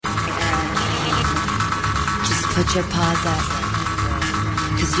Put your paws up,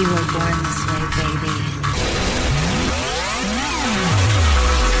 'cause you were born this way, baby.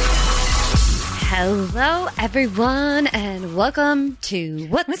 Hello, everyone, and welcome to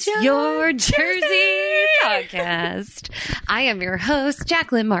What's Your Jersey podcast. I am your host,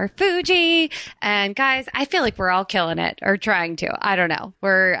 Jacqueline Marfuji. And guys, I feel like we're all killing it, or trying to. I don't know.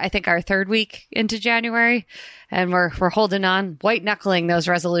 We're, I think, our third week into January, and we're holding on, white knuckling those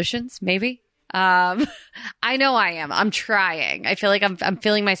resolutions, maybe. I know I am. I'm trying. I feel like I'm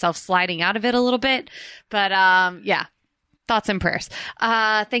feeling myself sliding out of it a little bit, but yeah. Thoughts and prayers.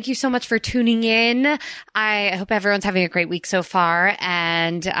 Thank you so much for tuning in. I hope everyone's having a great week so far.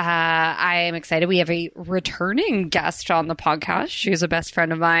 And I am excited. We have a returning guest on the podcast. She's a best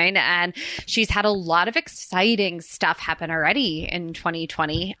friend of mine, and she's had a lot of exciting stuff happen already in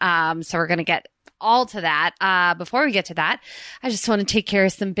 2020. So we're going to get all to that. Before we get to that, I just want to take care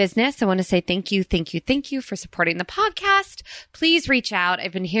of some business. I want to say thank you for supporting the podcast. Please reach out.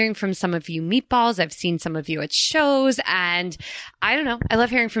 I've been hearing from some of you meatballs. I've seen some of you at shows, and I don't know. I love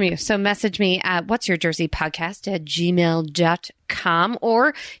hearing from you. So message me at whatsyourjerseypodcast@gmail.com,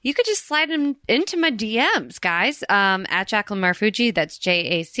 or you could just slide them into my DMs, guys, at Jacqueline Marfuji. That's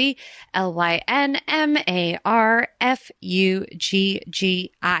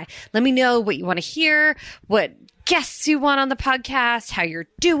JACLYNMARFUGGI. Let me know what you want to hear, what guests you want on the podcast, how you're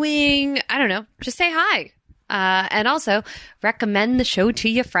doing. I don't know. Just say hi. And also recommend the show to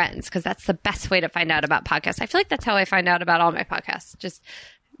your friends, because that's the best way to find out about podcasts. I feel like that's how I find out about all my podcasts. Just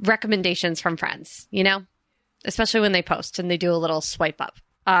recommendations from friends, you know, especially when they post and they do a little swipe up.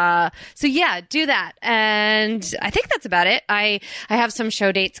 So yeah, do that. And I think that's about it. I have some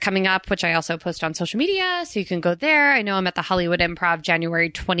show dates coming up, which I also post on social media, so you can go there. I know I'm at the Hollywood Improv January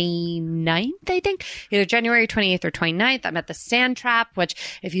 29th, I think, either January 28th or 29th. I'm at the Sand Trap, which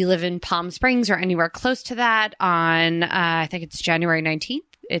if you live in Palm Springs or anywhere close to that, on, I think it's January 19th.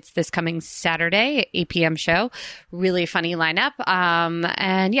 It's this coming Saturday, 8 p.m. show. Really funny lineup.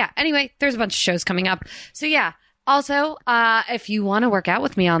 And yeah, anyway, there's a bunch of shows coming up. So yeah. Also, if you want to work out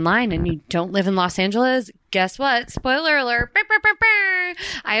with me online and you don't live in Los Angeles, guess what? Spoiler alert.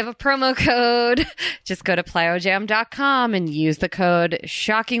 I have a promo code. Just go to plyojam.com and use the code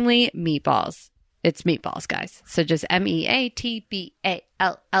shockingly meatballs. It's meatballs, guys. So just MEATBALLS.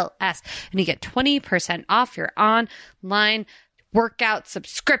 And you get 20% off your online workout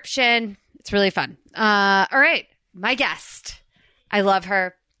subscription. It's really fun. All right. My guest. I love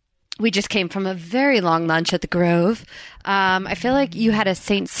her. We just came from a very long lunch at the Grove. I feel like you had a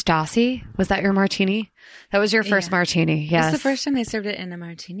St. Stassi. Was that your martini? That was your first martini. Yes. It's the first time they served it in a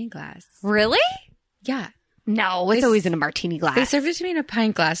martini glass. Really? Yeah. No, it's always in a martini glass. They served it to me in a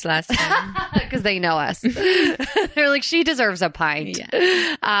pint glass last time. Because they know us. They're like, she deserves a pint.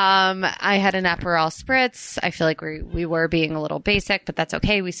 Yeah. I had an Aperol Spritz. I feel like we were being a little basic, but that's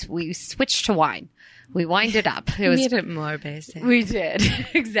okay. We switched to wine. We wined it up. It made it more basic. We did.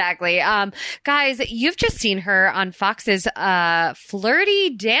 Exactly. Guys, you've just seen her on Fox's Flirty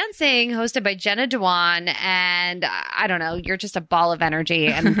Dancing, hosted by Jenna Dewan. And I don't know, you're just a ball of energy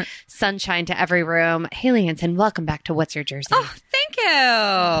and sunshine to every room. Haley Hansen, welcome back to What's Your Jersey? Oh, thank you.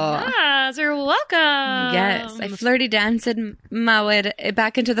 Yes, you're welcome. Yes, I flirty danced my way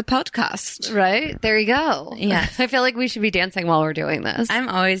back into the podcast. Right? There you go. Yes. I feel like we should be dancing while we're doing this. I'm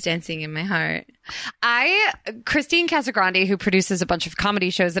always dancing in my heart. Christine Casagrande, who produces a bunch of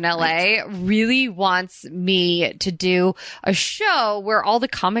comedy shows in LA, really wants me to do a show where all the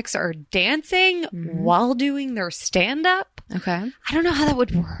comics are dancing while doing their stand-up. Okay. I don't know how that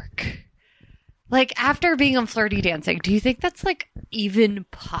would work. Like, after being on Flirty Dancing, do you think that's, like, even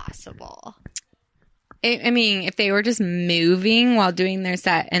possible? I mean, if they were just moving while doing their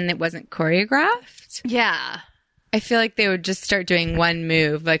set and it wasn't choreographed. Yeah. I feel like they would just start doing one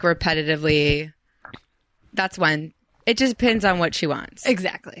move, like, repetitively. That's one. It just depends on what she wants.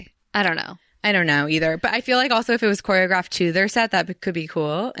 Exactly. I don't know. I don't know either. But I feel like also if it was choreographed to their set, that could be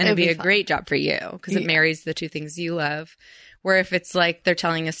cool. And it'd be a great job for you because it marries the two things you love. Where if it's like they're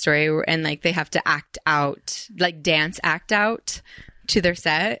telling a story and like they have to act out, like act out to their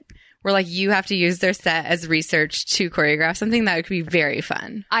set, where like you have to use their set as research to choreograph something, that could be very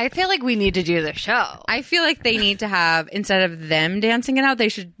fun. I feel like we need to do the show. I feel like they need to have, instead of them dancing it out,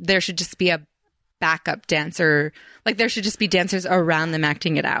 there should just be a backup dancer. Like there should just be dancers around them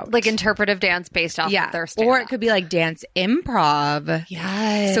acting it out. Like interpretive dance based off of their stand-up. Or it could be like dance improv.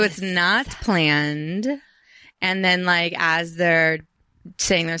 Yes. So it's not planned. And then like as they're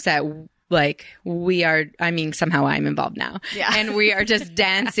saying their set, like somehow I'm involved now. Yeah. And we are just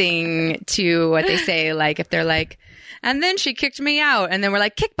dancing to what they say. Like if they're like, And then she kicked me out. And then we're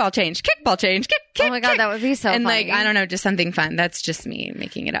like, kick, kick, Oh my God, kick. that would be so And funny. like, I don't know, just something fun. That's just me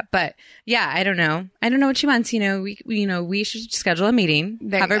making it up. But yeah, I don't know. I don't know what she wants. We should schedule a meeting,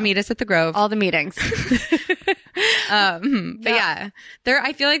 have her meet us at the Grove. All the meetings. But yeah,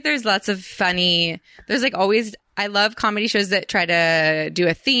 I feel like there's lots of funny, there's like always, I love comedy shows that try to do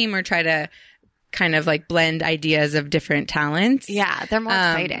a theme or try to kind of like blend ideas of different talents. Yeah, they're more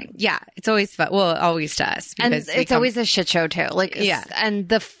exciting. Yeah, it's always fun. Well, always to us. And it's always a shit show too. Like, yeah. And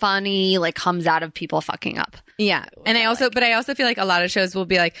the funny like comes out of people fucking up. Yeah. And I also feel like a lot of shows will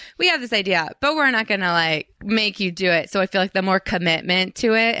be like, we have this idea, but we're not going to like make you do it. So I feel like the more commitment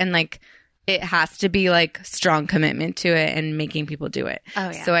to it and like, it has to be like strong commitment to it and making people do it.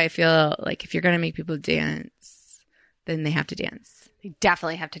 Oh, yeah. So I feel like if you're going to make people dance, then they have to dance. They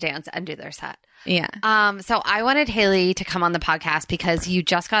definitely have to dance and do their set. Yeah. So I wanted Haley to come on the podcast because you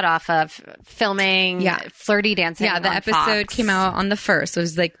just got off of filming Flirty Dancing. Yeah, the on episode Fox. came out on the 1st. It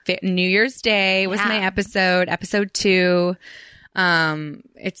was like New Year's Day was my episode 2.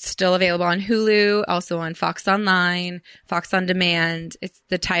 It's still available on Hulu, also on Fox Online, Fox On Demand. It's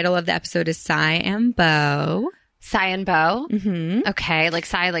the title of the episode is Cy and Bo. Cy and Bo. Mm-hmm. Okay, like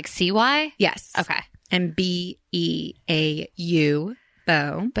Cy, like CY. Yes. Okay. And BEAU,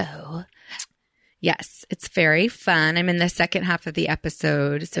 Bo. Bo. Yes, it's very fun. I'm in the second half of the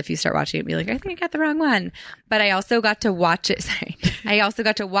episode. So if you start watching it, be like, I think I got the wrong one. But I also got to watch it. Sorry. I also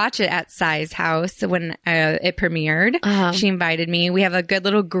got to watch it at Cy's house when it premiered. She invited me. We have a good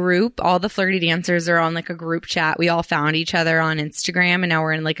little group. All the Flirty Dancers are on like a group chat. We all found each other on Instagram and now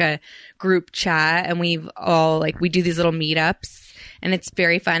we're in like a group chat and we've all like, we do these little meetups. And it's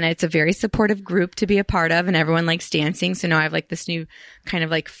very fun. It's a very supportive group to be a part of and everyone likes dancing. So now I have like this new kind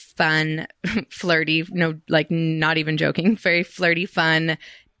of like fun, flirty, no, like not even joking, very flirty, fun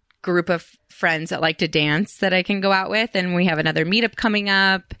group of friends that like to dance that I can go out with. And we have another meetup coming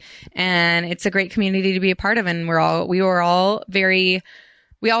up and it's a great community to be a part of. And we were all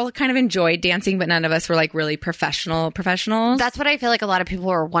kind of enjoyed dancing, but none of us were like really professionals. That's what I feel like a lot of people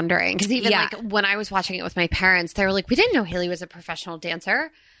were wondering. Because even like when I was watching it with my parents, they were like, we didn't know Haley was a professional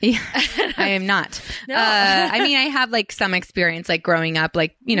dancer. Yeah, I am not. No. I mean, I have like some experience like growing up,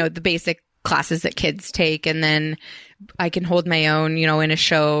 like, the basic classes that kids take. And then I can hold my own, in a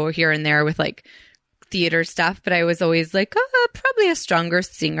show here and there with like theater stuff, but I was always like, probably a stronger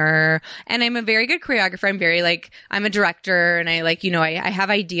singer. And I'm a very good choreographer. I'm a director and I like, I have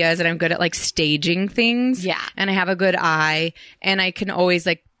ideas and I'm good at like staging things. Yeah. And I have a good eye and I can always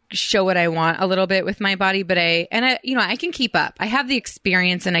like show what I want a little bit with my body, but I can keep up. I have the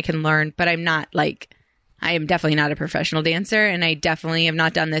experience and I can learn, but I am definitely not a professional dancer. And I definitely have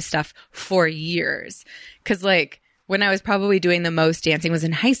not done this stuff for years. 'Cause like, when I was probably doing the most dancing was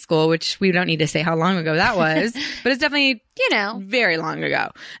in high school, which we don't need to say how long ago that was, but it's definitely, very long ago.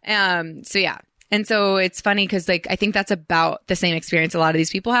 So yeah. And so it's funny because like, I think that's about the same experience a lot of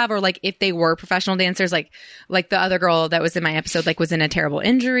these people have, or like if they were professional dancers, like the other girl that was in my episode, like was in a terrible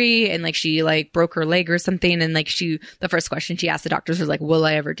injury and like she like broke her leg or something. And like the first question she asked the doctors was like, will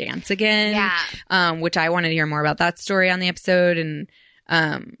I ever dance again? Yeah. Which I wanted to hear more about that story on the episode. And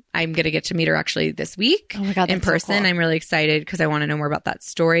I'm going to get to meet her actually this week in person. So cool. I'm really excited because I want to know more about that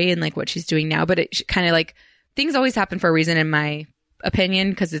story and like what she's doing now. But it kind of like things always happen for a reason in my opinion,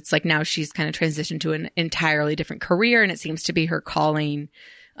 because it's like now she's kind of transitioned to an entirely different career and it seems to be her calling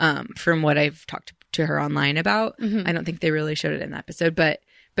from what I've talked to her online about. Mm-hmm. I don't think they really showed it in the episode, but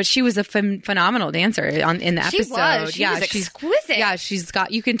she was a phenomenal dancer in the episode. She was exquisite. Yeah,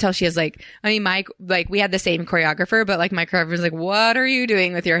 you can tell she has like, I mean, we had the same choreographer, but like my choreographer was like, what are you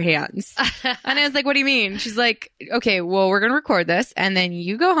doing with your hands? And I was like, what do you mean? She's like, okay, well, we're going to record this and then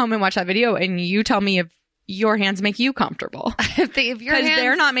you go home and watch that video and you tell me if your hands make you comfortable. Because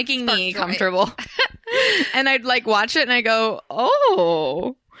they're not making me comfortable. And I'd like watch it and I go,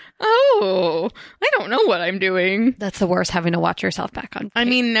 oh, I don't know what I'm doing. That's the worst, having to watch yourself back on tape. I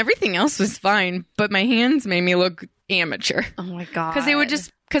mean, everything else was fine, but my hands made me look amateur. Oh my God.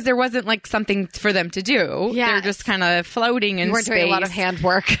 Because there wasn't like something for them to do. Yeah. They're just kind of floating in space. You weren't doing a lot of hand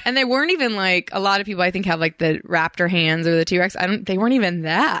work. And they weren't even like, a lot of people I think have like the raptor hands or the T-Rex. They weren't even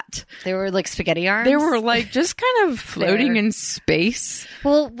that. They were like spaghetti arms? They were like just kind of floating in space.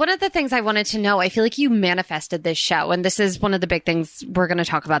 Well, one of the things I wanted to know, I feel like you manifested this show. And this is one of the big things we're going to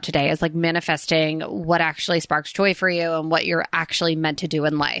talk about today is like manifesting what actually sparks joy for you and what you're actually meant to do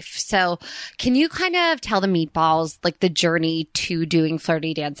in life. So can you kind of tell the meatballs like the journey to doing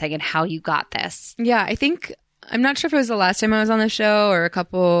Flirty Dancing and how you got this? Yeah, I think I'm not sure if it was the last time I was on the show or a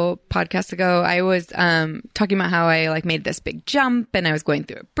couple podcasts ago. I was talking about how I like made this big jump and I was going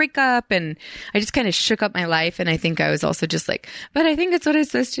through a breakup and I just kind of shook up my life. And I think I was also just like, but I think it's what I'm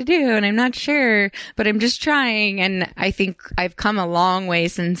supposed to do. And I'm not sure, but I'm just trying. And I think I've come a long way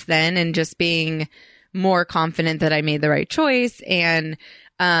since then and just being more confident that I made the right choice. And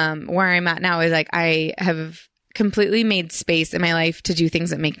where I'm at now is like I have completely made space in my life to do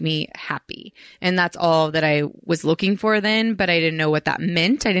things that make me happy. And that's all that I was looking for then, but I didn't know what that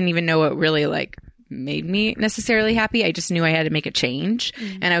meant. I didn't even know what really like made me necessarily happy. I just knew I had to make a change.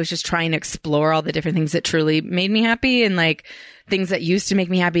 And I was just trying to explore all the different things that truly made me happy, and like things that used to make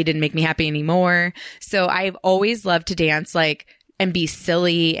me happy didn't make me happy anymore. So I've always loved to dance, like, and be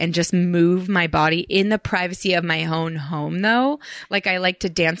silly and just move my body in the privacy of my own home though. Like I like to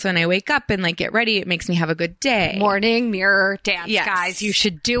dance when I wake up and like get ready. It makes me have a good day. Morning mirror dance, Yes. guys. You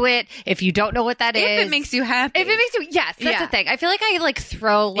should do it. If you don't know what that is. If it makes you happy. If it makes you, yes, that's Yeah. the thing. I feel like I like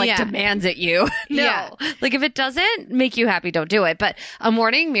throw like Yeah. demands at you. No, Yeah. like if it doesn't make you happy, don't do it. But a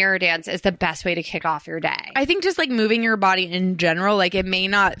morning mirror dance is the best way to kick off your day. I think just like moving your body in general, like it may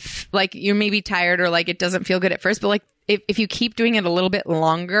not, like you may be tired or like it doesn't feel good at first, but like if you keep doing it a little bit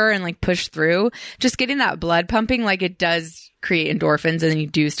longer and like push through, just getting that blood pumping, like it does create endorphins and then you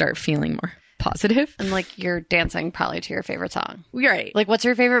do start feeling more positive. And like you're dancing probably to your favorite song. You're right. Like what's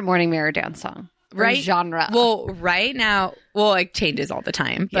your favorite morning mirror dance song? Or Right. genre. Well, right now, well, it changes all the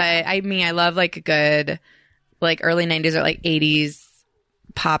time, but Yeah. I mean, I love like a good, like early 90s or like 80s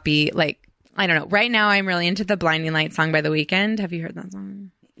poppy, like, I don't know. Right now, I'm really into the Blinding Lights song by The Weeknd. Have you heard that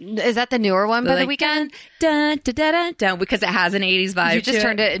song? Is that the newer one by The Like, Weeknd? Dun, dun, dun, dun, dun, because it has an 80s vibe. You just to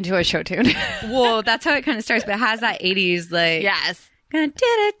turned it into a show tune. Well, that's how it kind of starts, but it has that 80s like. Yes. Da,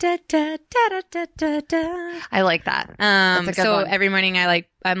 da, da, da, da, da, da, da. I like that. That's a good So one. every morning I'm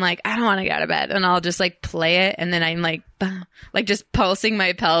like, I don't want to get out of bed, and I'll just like play it, and then I'm like, bah, like just pulsing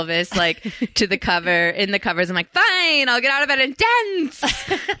my pelvis like to the cover in the covers. I'm like, fine, I'll get out of bed and dance.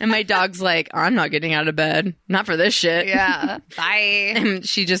 And my dog's like, I'm not getting out of bed, not for this shit. Yeah. Bye. And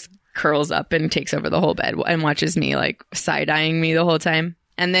she just curls up and takes over the whole bed and watches me like side-eyeing me the whole time.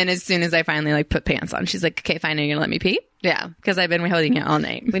 And then as soon as I finally like put pants on, she's like, okay, fine, are you gonna let me pee? Yeah. Because I've been holding it all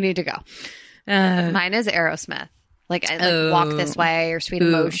night. We need to go. Mine is Aerosmith. Like, I Oh. Walk This Way or Sweet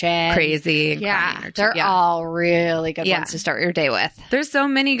Emotion. Crazy. And Yeah. Crying or They're yeah. all really good Yeah. ones to start your day with. There's so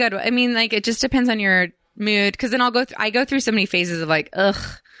many good. I mean, like it just depends on your mood. Because then I go through so many phases of like, ugh,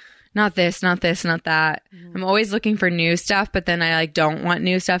 not this, not this, not that. I'm always looking for new stuff, but then I like don't want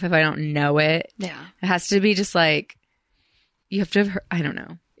new stuff if I don't know it. Yeah. It has to be just like you have to. I don't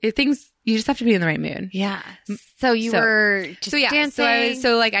know. You just have to be in the right mood. Yeah. So you were just So yeah, dancing.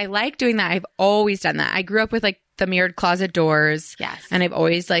 so like I like doing that. I've always done that. I grew up with like the mirrored closet doors. Yes. And I've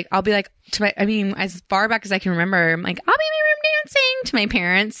always like I'll be like to my as far back as I can remember, I'm like, I'll be in my room dancing to my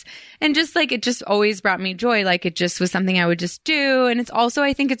parents. And just like it just always brought me joy. Like it just was something I would just do. And it's also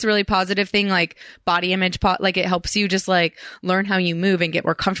I think it's a really positive thing, like body image like it helps you just like learn how you move and get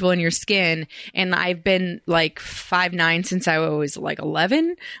more comfortable in your skin. And I've been like 5'9" since I was like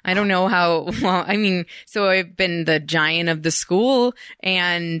 11. I don't know how well, I mean, so I've been the giant of the school,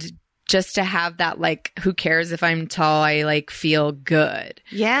 and just to have that, like, who cares if I'm tall? I like feel good.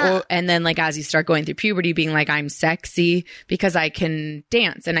 Yeah. And then like, as you start going through puberty, being like, I'm sexy because I can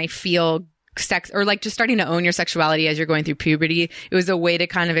dance and I feel sex, or like just starting to own your sexuality as you're going through puberty. It was a way to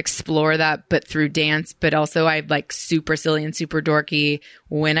kind of explore that, but through dance. But also I'm like super silly and super dorky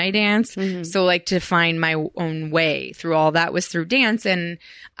when I dance. Mm-hmm. So like to find my own way through all that was through dance. And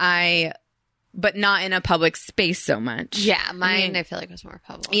but not in a public space so much. Yeah. Mine, mean- I feel like was more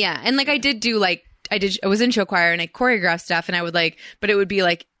public. Yeah. And like I was in show choir and I choreographed stuff, and I would like, but it would be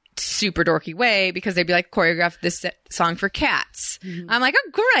like super dorky way because they'd be like, choreograph this song for cats. I'm like,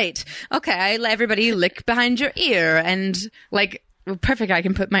 oh, great. Okay. I let everybody lick behind your ear, and like, perfect. I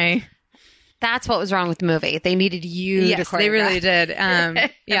can put my, That's what was wrong with the movie. They needed you to yes, choreograph. they really did.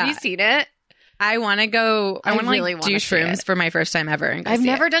 Have Yeah. you seen it? I want to go, I want to really like wanna do see shrooms it. for my first time ever. And go I've see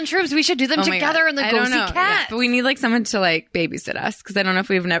never it. done shrooms. We should do them Oh my together God. and then I go don't see know. Yeah, cats. but we need like someone to like babysit us, because I don't know if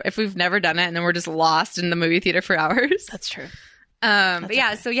we've never done it and then we're just lost in the movie theater for hours. That's true. But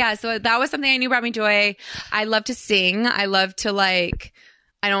yeah, so that was something I knew brought me joy. I love to sing. I love to like,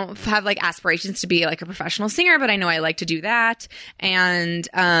 I don't have like aspirations to be like a professional singer, but I know I like to do that. And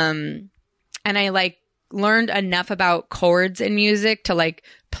I like learned enough about chords in music to like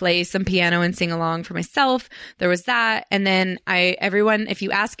play some piano and sing along for myself. There was that. And then if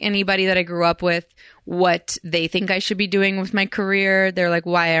you ask anybody that I grew up with what they think I should be doing with my career, they're like,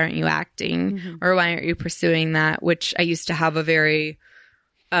 why aren't you acting? Or why aren't you pursuing that? Which I used to have a very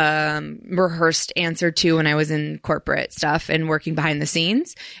rehearsed answer to when I was in corporate stuff and working behind the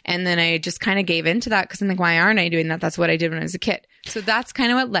scenes. And then I just kind of gave into that because I'm like, why aren't I doing that? That's what I did when I was a kid. So that's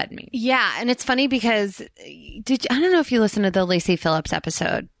kind of what led me. Yeah. And it's funny because I don't know if you listened to the Lacey Phillips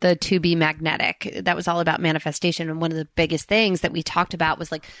episode, the To Be Magnetic, that was all about manifestation. And one of the biggest things that we talked about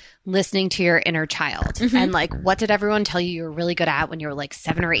was like listening to your inner child and like, what did everyone tell you were really good at when you were like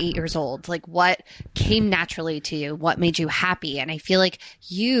 7 or 8 years old? Like what came naturally to you? What made you happy? And I feel like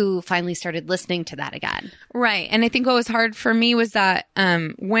you finally started listening to that again. Right. And I think what was hard for me was that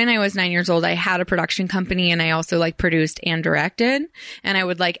when I was 9 years old, I had a production company and I also like produced and directed. And I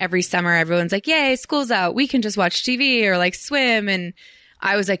would like every summer, everyone's like, yay, school's out. We can just watch TV or like swim. And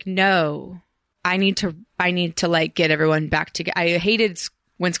I was like, no, I need to like get everyone back together. I hated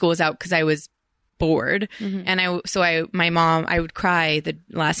when school was out because I was bored. And I would cry the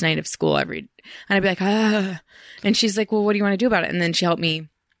last night of school and I'd be like, ah. And she's like, well, what do you want to do about it? And then she helped me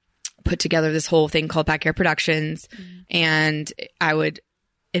put together this whole thing called Backyard Productions. And I would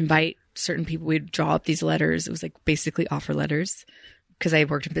invite certain people. We'd draw up these letters. It was like basically offer letters because I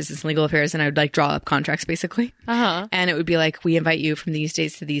worked in business and legal affairs, and I would like draw up contracts basically. And it would be like, we invite you from these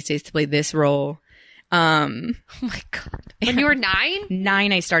days to play this role. Oh my God. When you were 9?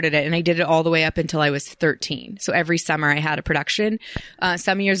 9, I started it, and I did it all the way up until I was 13. So every summer I had a production.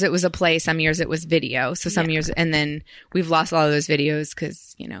 Some years it was a play, some years it was video. So some years, and then we've lost a lot of those videos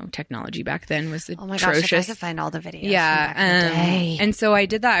because, you know, technology back then was atrocious. Oh my gosh, if I could find all the videos. Yeah. From back in the day. And so I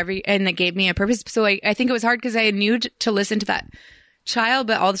did that and it gave me a purpose. So I think it was hard because I knew to listen to that child,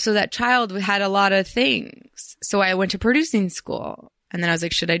 but also that child had a lot of things. So I went to producing school, and then I was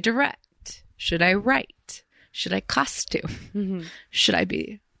like, should I direct? Should I write? Should I costume? Should I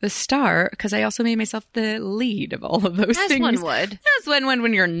be the star? Because I also made myself the lead of all of those things. As one would. As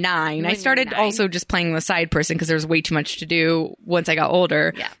when you're 9. I started also just playing the side person because there was way too much to do once I got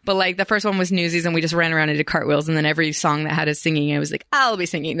older. Yeah. But like the first one was Newsies, and we just ran around and did cartwheels. And then every song that had us singing, I was like, I'll be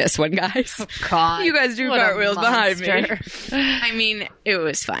singing this one, guys. Oh, God. You guys do What a cartwheels behind me. monster. I mean, it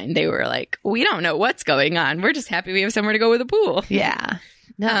was fine. They were like, we don't know what's going on. We're just happy we have somewhere to go with a pool. Yeah.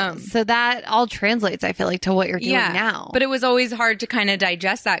 No. So that all translates, I feel like, to what you're doing now. But it was always hard to kind of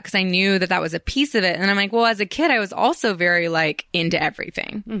digest that because I knew that was a piece of it. And I'm like, well, as a kid, I was also very like into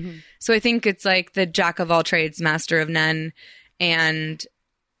everything. So I think it's like the jack of all trades, master of none. And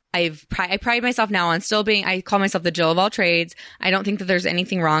I pride myself now on still being, I call myself the Jill of all trades. I don't think that there's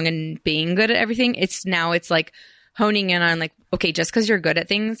anything wrong in being good at everything. It's like honing in on like, okay, just because you're good at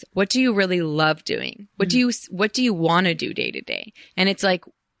things, what do you really love doing? What do you want to do day to day? And it's like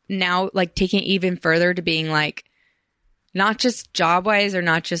now like taking it even further to being like, not just job wise or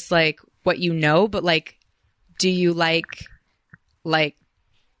not just like what you know, but like, do you like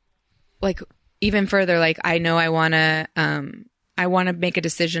even further, like I know I want to make a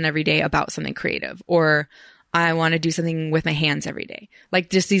decision every day about something creative, or I want to do something with my hands every day. Like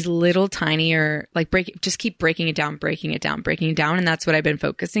just these little tinier, like just keep breaking it down. And that's what I've been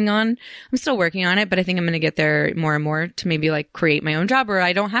focusing on. I'm still working on it, but I think I'm going to get there more and more to maybe like create my own job where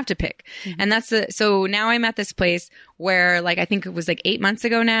I don't have to pick. And so now I'm at this place where like, I think it was like 8 months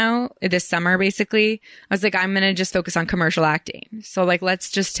ago now, this summer, basically, I was like, I'm going to just focus on commercial acting. So like,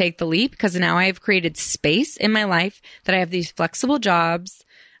 let's just take the leap because now I've created space in my life that I have these flexible jobs.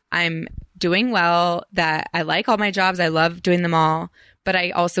 I'm doing well, that I like all my jobs. I love doing them all, but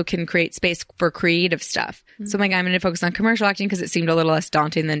I also can create space for creative stuff. So I'm like, I'm going to focus on commercial acting because it seemed a little less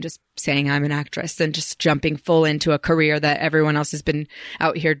daunting than just saying I'm an actress and just jumping full into a career that everyone else has been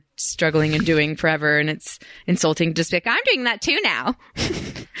out here struggling and doing forever. And it's insulting to just be like, I'm doing that too now.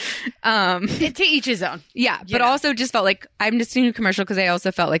 To each his own. Yeah. But also just felt like I'm just doing a commercial because I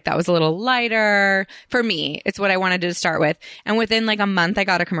also felt like that was a little lighter for me. It's what I wanted to start with. And within like a month, I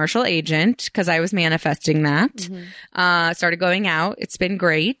got a commercial agent because I was manifesting that. Started going out. It's been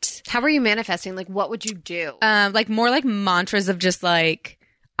great. How were you manifesting? Like, what would you do? Like more like mantras of just like,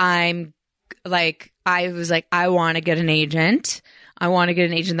 I was like, I want to get an agent. I want to get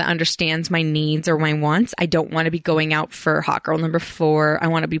an agent that understands my needs or my wants. I don't want to be going out for hot girl number 4. I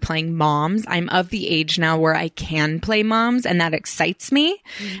want to be playing moms. I'm of the age now where I can play moms, and that excites me.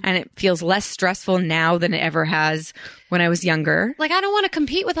 And it feels less stressful now than it ever has when I was younger. Like, I don't want to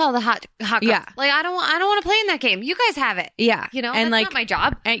compete with all the hot girls. Yeah. Like, I don't want to play in that game. You guys have it. Yeah. You know, and that's like, not my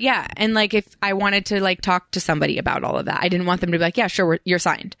job. Yeah. And like, if I wanted to like talk to somebody about all of that, I didn't want them to be like, yeah, sure, you're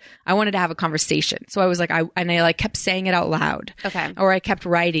signed. I wanted to have a conversation. So I was like, I like kept saying it out loud. Okay. Or I kept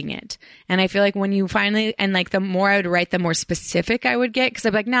writing it. And I feel like when you finally, and like the more I would write, the more specific I would get. Cause I'd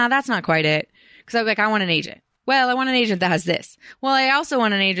be like, nah, that's not quite it. Cause I'd be like, I want an agent. Well, I want an agent that has this. Well, I also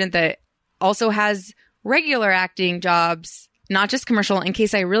want an agent that also has regular acting jobs not just commercial, in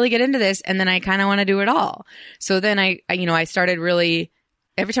case I really get into this and then I kind of want to do it all. So then I started really,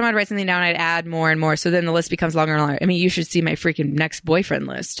 every time I'd write something down, I'd add more and more. So then the list becomes longer and longer. I mean, you should see my freaking next boyfriend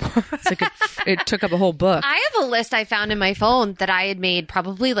list. It's like it took up a whole book. I have a list I found in my phone that I had made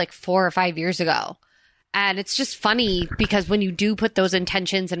probably like 4 or 5 years ago. And it's just funny because when you do put those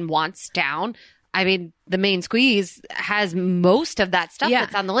intentions and wants down, I mean, the main squeeze has most of that stuff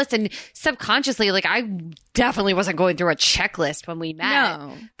that's on the list. And subconsciously, like, I definitely wasn't going through a checklist when we met.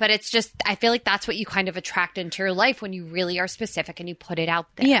 No. But it's just, I feel like that's what you kind of attract into your life when you really are specific and you put it out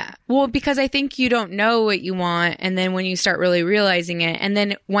there. Yeah. Well, because I think you don't know what you want. And then when you start really realizing it, and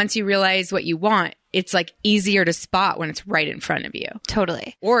then once you realize what you want, it's like easier to spot when it's right in front of you.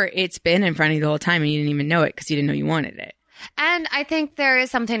 Totally. Or it's been in front of you the whole time and you didn't even know it because you didn't know you wanted it. And I think there is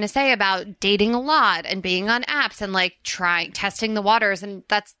something to say about dating a lot and being on apps and like testing the waters. And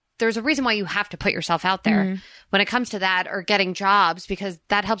there's a reason why you have to put yourself out there when it comes to that, or getting jobs, because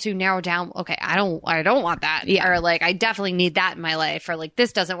that helps you narrow down. Okay, I don't want that. Yeah. Or like, I definitely need that in my life, or like,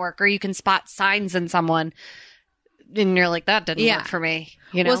 this doesn't work. Or you can spot signs in someone and you're like, that didn't work for me.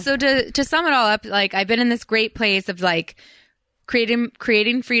 You know? Well, so to sum it all up, like, I've been in this great place of like creating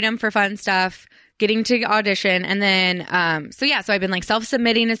freedom for fun stuff, getting to audition. And then, so I've been like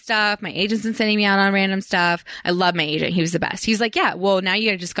self-submitting to stuff. My agent's been sending me out on random stuff. I love my agent. He was the best. He's like, yeah, well, now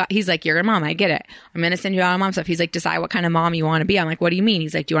he's like, you're a mom. I get it. I'm going to send you out on mom stuff. He's like, decide what kind of mom you want to be. I'm like, what do you mean?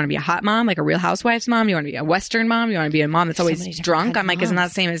 He's like, do you want to be a hot mom? Like a Real Housewives mom? Do you want to be a Western mom? Do you want to be a mom that's always drunk? I'm like, isn't that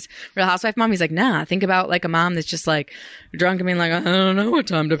the same as Real Housewife mom? He's like, nah, think about like a mom that's just like drunk and being like, I don't know what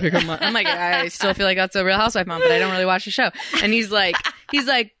time to pick up. I'm like, I still feel like that's a Real Housewife mom, but I don't really watch the show. And he's like,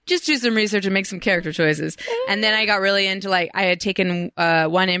 just do some research and make some character choices. And then I got really into like, I had taken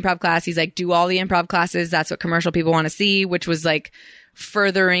one improv class. He's like, do all the improv classes. That's what commercial people want to see, which was like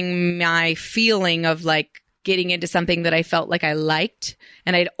furthering my feeling of like getting into something that I felt like I liked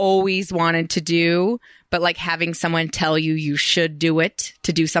and I'd always wanted to do, but like having someone tell you should do it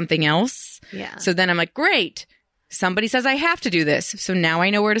to do something else. Yeah. So then I'm like, great. Somebody says I have to do this. So now I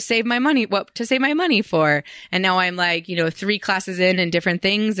know where to save my money, what to save my money for. And now I'm like, 3 classes in and different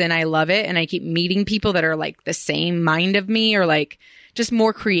things, and I love it. And I keep meeting people that are like the same mind of me, or like just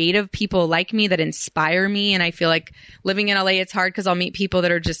more creative people like me that inspire me. And I feel like living in LA, it's hard because I'll meet people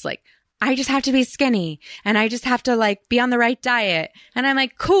that are just like, I just have to be skinny and I just have to like be on the right diet. And I'm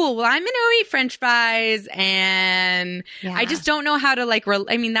like, cool. Well, I'm going to eat French fries, and I just don't know how to like,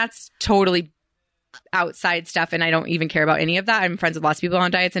 that's totally outside stuff, and I don't even care about any of that. I'm friends with lots of people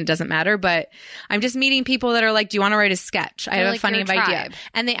on diets and it doesn't matter, but I'm just meeting people that are like, do you want to write a sketch? I have like a funny idea.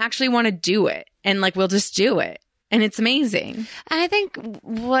 And they actually want to do it, and like, we'll just do it. And it's amazing. And I think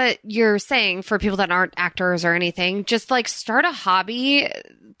what you're saying for people that aren't actors or anything, just like start a hobby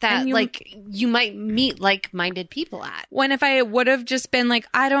that you might meet like-minded people at. When if I would have just been like,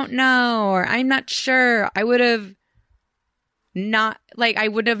 I don't know, or I'm not sure, I would have not, like, I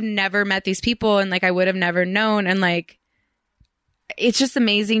would have never met these people, and like I would have never known. And like, it's just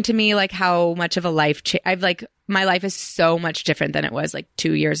amazing to me like how much of a life I've like, my life is so much different than it was like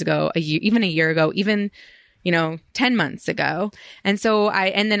 2 years ago, even a year ago, even 10 months ago. And so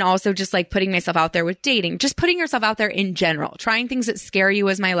and then also just like putting myself out there with dating, just putting yourself out there in general, trying things that scare you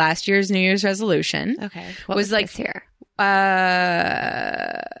was my last year's New Year's resolution. Okay. What was like this here?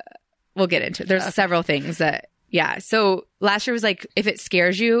 We'll get into it. There's several things that, yeah. So last year was like, if it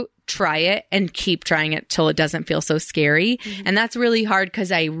scares you, try it and keep trying it till it doesn't feel so scary. Mm-hmm. And that's really hard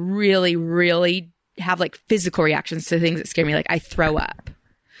because I really, really have like physical reactions to things that scare me. Like I throw up.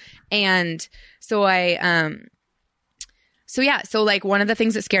 And so so like one of the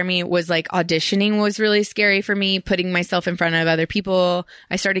things that scared me was like auditioning was really scary for me, putting myself in front of other people.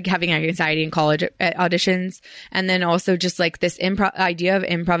 I started having anxiety in college at auditions. And then also just like this idea of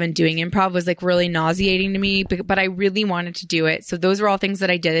improv and doing improv was like really nauseating to me, but I really wanted to do it. So those were all things that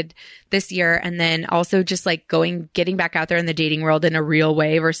I did this year. And then also just like getting back out there in the dating world in a real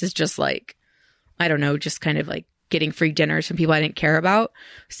way versus just like, I don't know, just kind of like getting free dinners from people I didn't care about.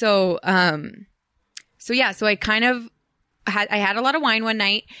 So I kind of had a lot of wine one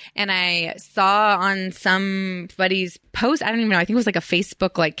night, and I saw on somebody's post, I don't even know, I think it was like a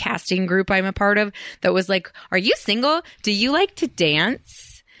Facebook like casting group I'm a part of, that was like, are you single? Do you like to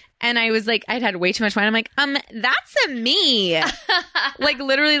dance? And I was like, I'd had way too much wine. I'm like, that's a me. Like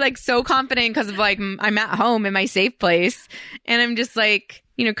literally like so confident because of like, I'm at home in my safe place. And I'm just like,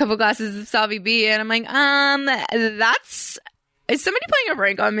 a couple glasses of Salvi B. And I'm like, is somebody playing a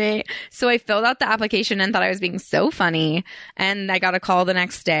prank on me? So I filled out the application and thought I was being so funny. And I got a call the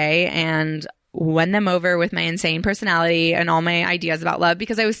next day and won them over with my insane personality and all my ideas about love,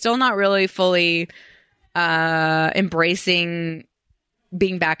 because I was still not really fully embracing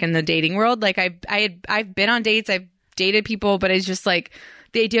being back in the dating world. Like I've been on dates, I've dated people, but it's just like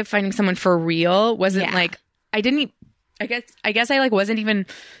the idea of finding someone for real wasn't like, I guess I like wasn't even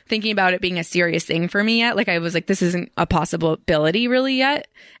thinking about it being a serious thing for me yet. Like I was like, this isn't a possibility really yet.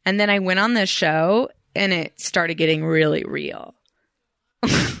 And then I went on this show and it started getting really real.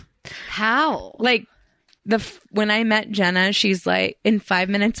 How? Like when I met Jenna, she's like, in 5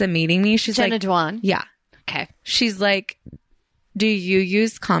 minutes of meeting me, she's Jenna like, Dwan? yeah. Okay. She's like, do you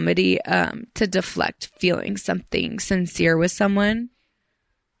use comedy to deflect feeling something sincere with someone?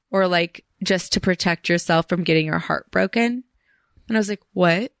 Or like just to protect yourself from getting your heart broken? And I was like,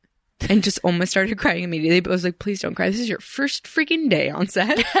 what? And just almost started crying immediately. But I was like, please don't cry. This is your first freaking day on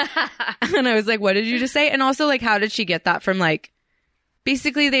set. And I was like, what did you just say? And also like, how did she get that from like,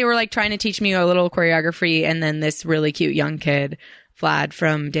 basically they were like trying to teach me a little choreography. And then this really cute young kid, Vlad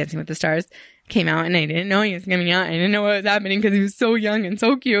from Dancing with the Stars, came out and I didn't know he was coming out. I didn't know what was happening because he was so young and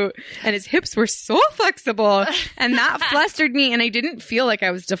so cute and his hips were so flexible and that flustered me and I didn't feel like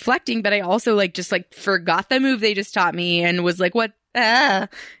I was deflecting, but I also like just like forgot the move they just taught me and was like, what? And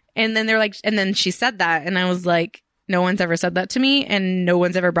then they're like, and then she said that and I was like, no one's ever said that to me and no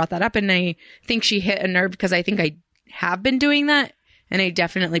one's ever brought that up. And I think she hit a nerve because I think I have been doing that. And I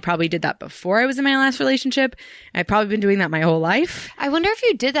definitely probably did that before I was in my last relationship. I've probably been doing that my whole life. I wonder if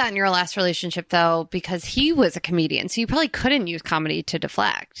you did that in your last relationship, though, because he was a comedian. So you probably couldn't use comedy to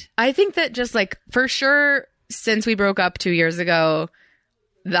deflect. I think that just like, for sure, since we broke up 2 years ago,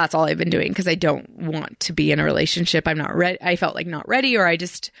 that's all I've been doing because I don't want to be in a relationship. I'm not ready. I felt like not ready, or I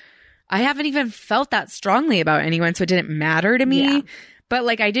haven't even felt that strongly about anyone. So it didn't matter to me. Yeah. But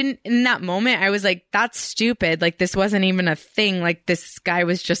like I didn't, in that moment, I was like, that's stupid. Like this wasn't even a thing. Like this guy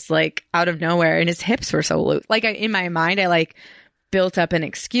was just like out of nowhere and his hips were so loose. Like in my mind, I like built up an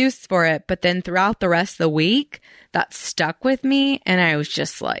excuse for it. But then throughout the rest of the week, that stuck with me. And I was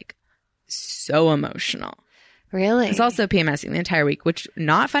just like so emotional. Really? It's also PMSing the entire week, which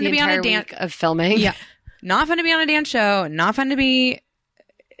not fun to be on a dance of filming. Yeah. Not fun to be on a dance show. Not fun to be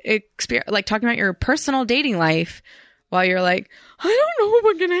like talking about your personal dating life. While you're like, I don't know,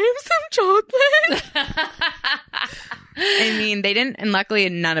 but can I have some chocolate? I mean, they didn't, and luckily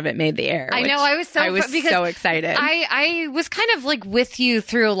none of it made the air. I know, I was so excited. I was kind of like with you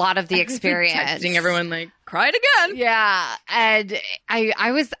through a lot of the experience. Texting everyone like, cried again. Yeah. And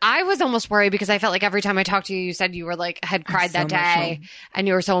I was almost worried because I felt like every time I talked to you, you said you were like, had cried that day and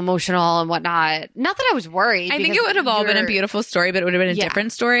you were so emotional and whatnot. Not that I was worried. I think it would have all been a beautiful story, but it would have been a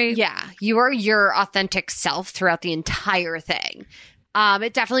different story. Yeah. You were your authentic self throughout the entire thing.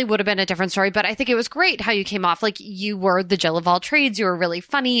 It definitely would have been a different story, but I think it was great how you came off. Like you were the Jill of all trades. You were really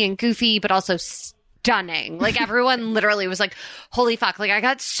funny and goofy, but also stunning. Like everyone literally was like, holy fuck. Like I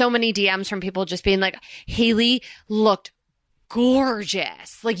got so many DMs from people just being like, Haley looked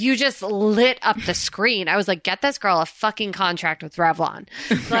gorgeous. Like you just lit up the screen. I was like, get this girl a fucking contract with Revlon.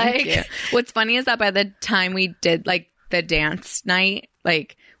 Like what's funny is that by the time we did like the dance night,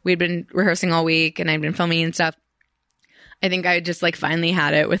 like we'd been rehearsing all week and I'd been filming and stuff. I think I just like finally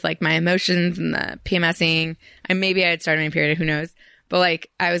had it with like my emotions and the PMSing. And maybe I had started my period, who knows? But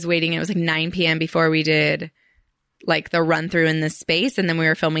like I was waiting. It was like 9 p.m. before we did like the run through in this space. And then we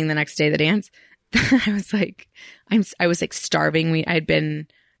were filming the next day, the dance. I was like, I was like starving. I had been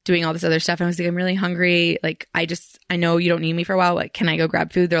doing all this other stuff. And I was like, I'm really hungry. Like, I know you don't need me for a while. Like, can I go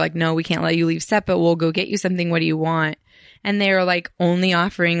grab food? They're like, no, we can't let you leave set, but we'll go get you something. What do you want? And they were like only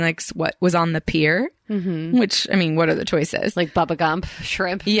offering like what was on the pier, which I mean, what are the choices? Like Bubba Gump,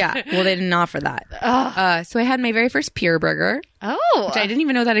 shrimp. Yeah. Well, they didn't offer that. So I had my very first pier burger. Oh, which I didn't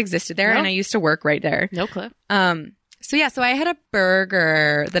even know that existed there. And I used to work right there. No clue. So I had a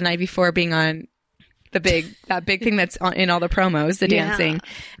burger the night before being on that big thing that's in all the promos, the dancing.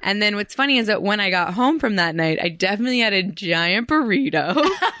 And then what's funny is that when I got home from that night, I definitely had a giant burrito.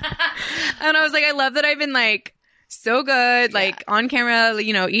 And I was like, I love that I've been like, so good, like on camera,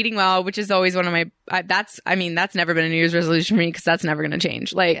 you know, eating well, which is always one of my, that's never been a New Year's resolution for me because that's never going to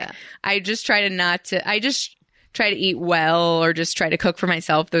change. Like I just try to eat well or just try to cook for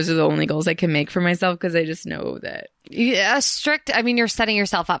myself. Those are the only goals I can make for myself because I just know that. Yeah, you're setting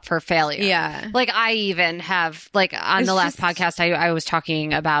yourself up for failure. Yeah. Like I even have, like on the last podcast, I was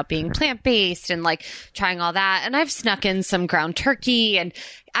talking about being plant-based and like trying all that. And I've snuck in some ground turkey and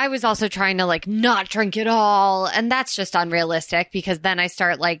I was also trying to like not drink it all. And that's just unrealistic because then I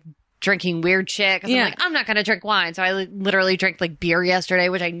start like drinking weird shit. Cause I'm like, I'm not going to drink wine. So I literally drank like beer yesterday,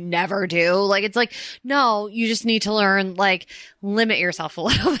 which I never do. Like, it's like, no, you just need to learn, like, limit yourself a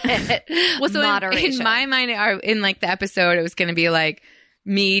little bit. Well, so moderation. In my mind, in like the episode, it was going to be like,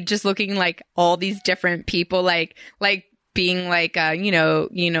 me just looking like all these different people, like being like,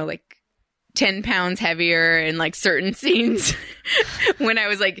 like 10 pounds heavier in like certain scenes when I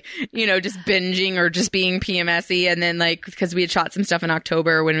was like, just binging or just being PMSy. And then like, because we had shot some stuff in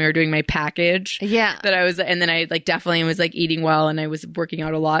October when we were doing my package. Yeah. That I was, and then I like definitely was like eating well and I was working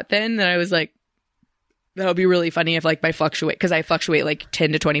out a lot then. That I was like, that'll be really funny if like I fluctuate, because I fluctuate like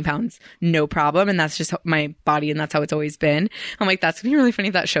 10 to 20 pounds, no problem. And that's just my body and that's how it's always been. I'm like, that's gonna be really funny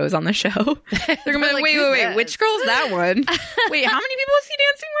if that show's on the show. They're gonna be like, wait, which girl's that one? Wait, how many people is he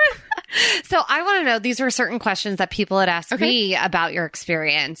dancing with? So I want to know, these were certain questions that people had asked me about your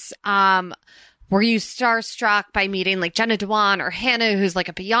experience. Were you starstruck by meeting like Jenna Dewan or Hannah, who's like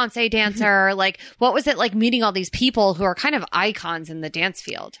a Beyonce dancer? Like, what was it like meeting all these people who are kind of icons in the dance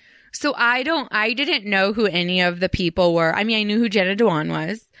field? So I didn't know who any of the people were. I mean, I knew who Jenna Dewan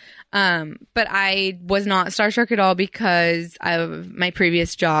was. But I was not starstruck at all because of my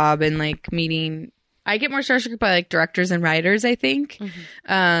previous job and like meeting, I get more starstruck by like directors and writers, I think.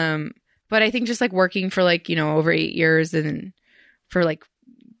 But I think just like working for like, over 8 years and for like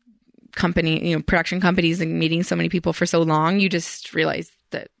company, production companies and meeting so many people for so long, you just realize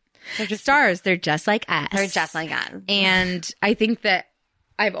that they're just stars. They're just like us. They're just like us. And I think that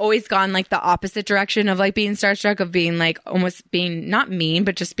I've always gone like the opposite direction of like being starstruck, of being like almost being not mean,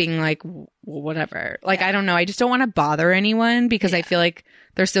 but just being like, whatever. Like, I don't know. I just don't want to bother anyone because I feel like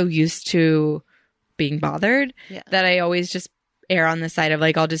they're so used to being bothered that I always just err on the side of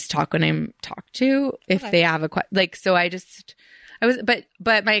like, I'll just talk when I'm talked to if they have a like, so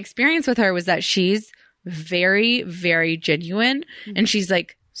but my experience with her was that she's very, very genuine and she's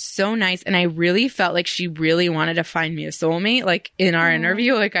like, so nice. And I really felt like she really wanted to find me a soulmate, like in our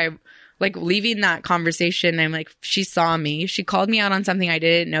interview. Like I like leaving that conversation, I'm like, she saw me. She called me out on something I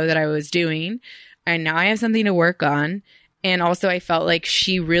didn't know that I was doing. And now I have something to work on. And also I felt like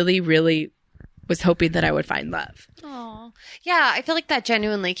she really, really was hoping that I would find love. Oh, yeah. I feel like that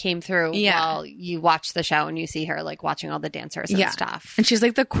genuinely came through while you watch the show and you see her like watching all the dancers and stuff. And she's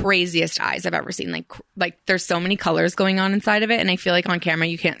like the craziest eyes I've ever seen. Like there's so many colors going on inside of it. And I feel like on camera,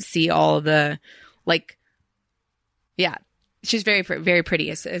 you can't see all the like, she's very, very pretty,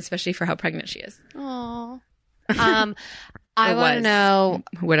 especially for how pregnant she is. Oh, I want to know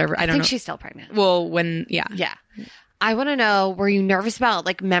whatever. I don't know. She's still pregnant. Well, yeah. I want to know, were you nervous about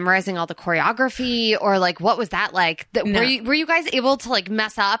like memorizing all the choreography or like what was that like? No. Were you guys able to like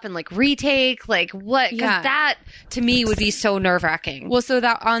mess up and like retake? Like what? Because that to me would be so nerve wracking. Well, so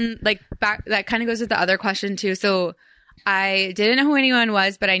that on like back, that kind of goes with the other question too. So I didn't know who anyone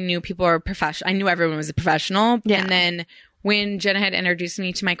was, but I knew people were professional. I knew everyone was a professional. Yeah. And then when Jenna had introduced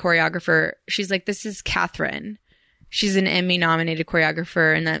me to my choreographer, she's like, this is Catherine. She's an Emmy-nominated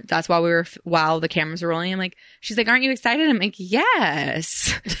choreographer, and that's while the cameras were rolling. I'm like, she's like, aren't you excited? I'm like,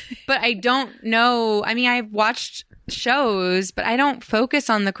 yes. But I don't know. I mean, I've watched shows, but I don't focus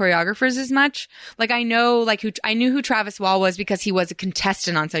on the choreographers as much. Like, I know, like, I knew who Travis Wall was because he was a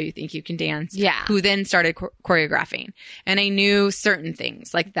contestant on So You Think You Can Dance. Yeah. Who then started choreographing. And I knew certain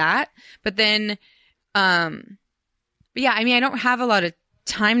things like that. But then, but yeah, I mean, I don't have a lot of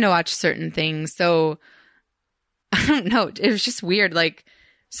time to watch certain things. So I don't know. It was just weird. Like,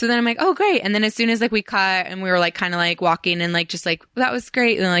 so then I'm like, oh, great. And then as soon as like we cut and we were like kind of like walking and like just like, that was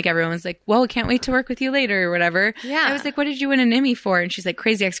great. And then like everyone was like, well, can't wait to work with you later or whatever. Yeah. I was like, what did you win an Emmy for? And she's like,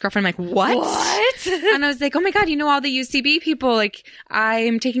 Crazy Ex-Girlfriend. I'm like, what? And I was like, oh my God, you know all the UCB people. Like, I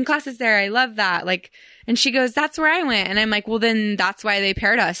am taking classes there. I love that. Like, and she goes, that's where I went. And I'm like, well, then that's why they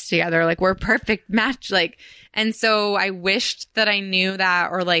paired us together. Like, we're a perfect match. Like, and so I wished that I knew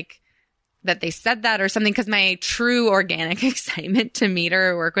that or like, that they said that or something, because my true organic excitement to meet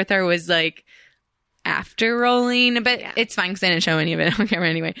her or work with her was like after rolling, but it's fine because I didn't show any of it on camera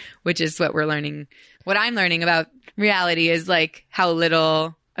anyway, which is what we're learning. What I'm learning about reality is like how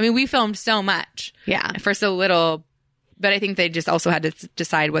little, I mean, we filmed so much for so little, but I think they just also had to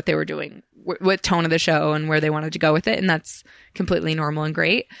decide what they were doing, what tone of the show and where they wanted to go with it. And that's completely normal and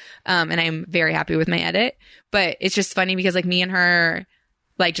great. And I'm very happy with my edit, but it's just funny because like me and her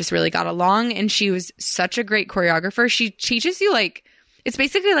like just really got along, and she was such a great choreographer. She teaches you like, it's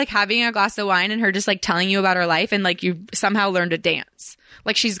basically like having a glass of wine and her just like telling you about her life, and like you somehow learn to dance.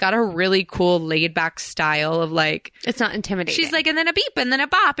 Like she's got a really cool laid back style of like, it's not intimidating. She's like, and then a beep and then a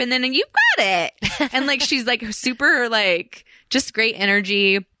bop and then you got it. And like, she's like super like just great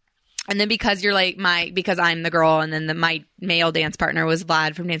energy. And then because you're like because I'm the girl, and then my male dance partner was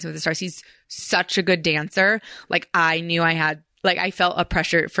Vlad from Dancing with the Stars. He's such a good dancer. Like I knew I felt a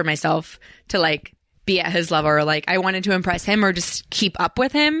pressure for myself to like be at his level, or like I wanted to impress him or just keep up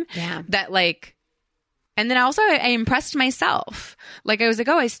with him. Yeah. That like, And then also I impressed myself. Like I was like,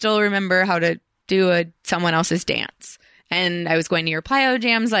 oh, I still remember how to do someone else's dance. And I was going to your plyo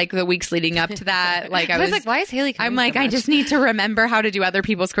jams like the weeks leading up to that. Like I was like, why is Haley coming I'm like, so much? I just need to remember how to do other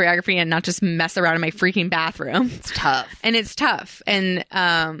people's choreography and not just mess around in my freaking bathroom. It's tough. And it's tough. And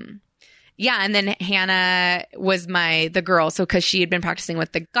yeah, and then Hannah was the girl. So because she had been practicing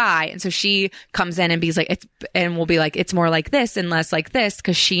with the guy, and so she comes in and be like, we'll be like, it's more like this and less like this,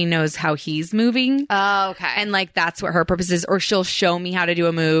 because she knows how he's moving. Oh, okay. And like that's what her purpose is. Or she'll show me how to do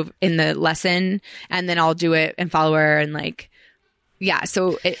a move in the lesson, and then I'll do it and follow her. And like, yeah,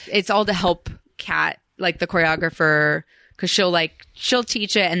 so it's all to help Kat, like the choreographer. Because she'll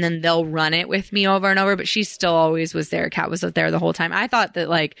teach it and then they'll run it with me over and over. But she still always was there. Kat was there the whole time. I thought that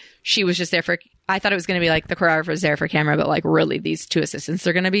like she was just there I thought it was going to be like the choreographer's there for camera, but like really these two assistants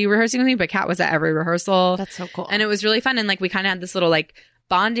are going to be rehearsing with me. But Kat was at every rehearsal. That's so cool. And it was really fun. And like we kind of had this little like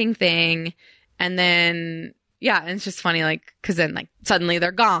bonding thing. And then, yeah, and it's just funny, like, because then like suddenly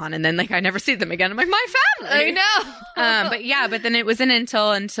they're gone. And then like I never see them again. I'm like, my family. I know. But then it wasn't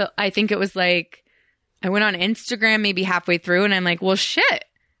until I think it was like, I went on Instagram maybe halfway through and I'm like, well, shit.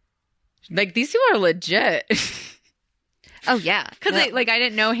 Like, these people are legit. Oh, yeah. Because I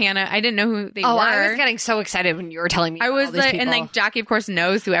didn't know Hannah. I didn't know who they were. I was getting so excited when you were telling me. I was all these like, people. and like Jackie, of course,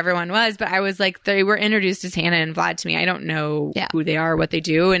 knows who everyone was, but I was like, they were introduced as Hannah and Vlad to me. I don't know who they are, what they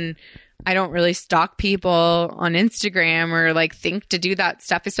do. And I don't really stalk people on Instagram or like think to do that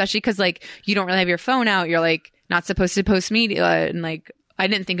stuff, especially because like you don't really have your phone out. You're like not supposed to post media. And like, I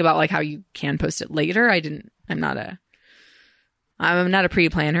didn't think about like how you can post it later. I'm not a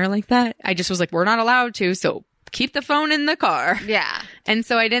pre-planner like that. I just was like, we're not allowed to. So keep the phone in the car. Yeah. And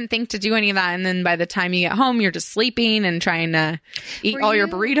so I didn't think to do any of that. And then by the time you get home, you're just sleeping and trying to eat all your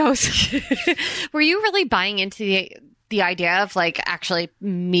burritos. Were you really buying into the idea of like actually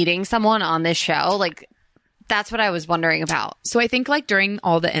meeting someone on this show? Like, that's what I was wondering about. So I think like during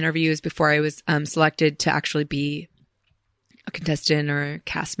all the interviews before I was selected to actually be a contestant or a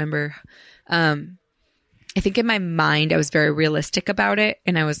cast member, I think in my mind I was very realistic about it.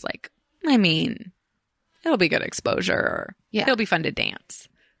 And I was like, I mean, it'll be good exposure, or it'll be fun to dance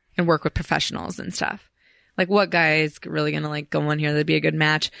and work with professionals and stuff. Like, what guy is really going to like go on here? That'd be a good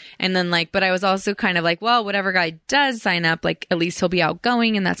match. And then like, but I was also kind of like, well, whatever guy does sign up, like at least he'll be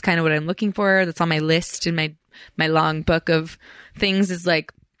outgoing. And that's kind of what I'm looking for. That's on my list in my long book of things, is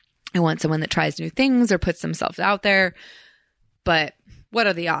like, I want someone that tries new things or puts themselves out there. But what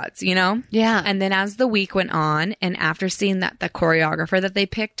are the odds, you know? Yeah. And then as the week went on, and after seeing that the choreographer that they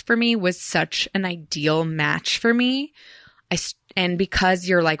picked for me was such an ideal match for me, and because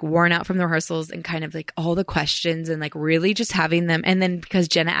you're like worn out from the rehearsals and kind of like all the questions and like really just having them. And then because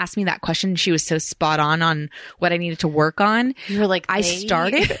Jenna asked me that question, she was so spot on what I needed to work on. You were like, I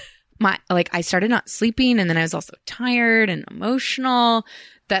started not sleeping, and then I was also tired and emotional.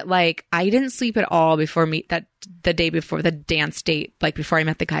 That like I didn't sleep at all before the day before the dance date, like before I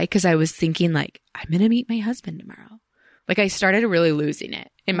met the guy, because I was thinking like, I'm gonna meet my husband tomorrow. Like I started really losing it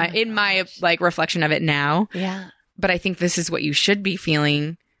in my like reflection of it now. Yeah. But I think this is what you should be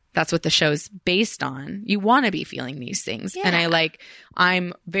feeling. That's what the show's based on. You want to be feeling these things. Yeah. And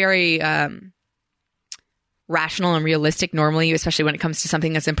I'm very rational and realistic normally, especially when it comes to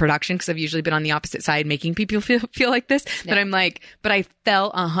something that's in production, because I've usually been on the opposite side making people feel like this. Yeah. But I'm like, but I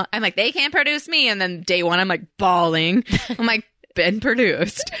felt, I'm like, they can't produce me. And then day one, I'm like bawling. I'm like, been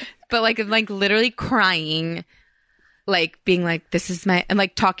produced. But like literally crying, like being like, this is and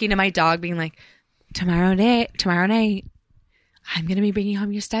like talking to my dog, being like, tomorrow night, I'm going to be bringing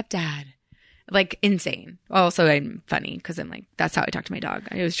home your stepdad. Like insane. Also, I'm funny because I'm like, that's how I talk to my dog.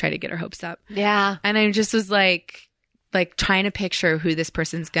 I always try to get her hopes up. Yeah. And I just was like trying to picture who this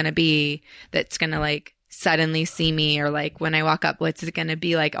person's going to be that's going to like suddenly see me, or like when I walk up, what's it going to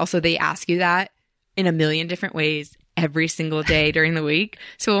be like? Also, they ask you that in a million different ways every single day during the week.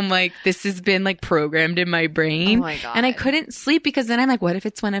 So I'm like, this has been like programmed in my brain. Oh my God. And I couldn't sleep because then I'm like, what if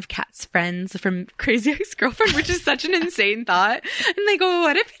it's one of Kat's friends from Crazy Ex-Girlfriend, which is such an insane thought. And they go,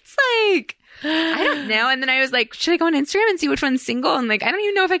 what if it's like, I don't know. And then I was like, should I go on Instagram and see which one's single? And like, I don't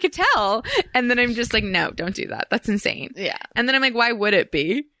even know if I could tell. And then I'm just like, no, don't do that. That's insane. Yeah. And then I'm like, why would it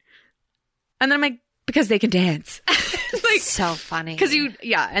be? And then I'm like, because they can dance. Like, so funny. Because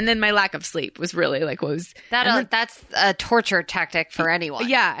and then my lack of sleep was really like, that's a torture tactic for anyone.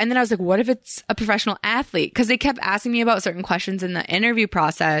 Yeah. And then I was like, what if it's a professional athlete? Because they kept asking me about certain questions in the interview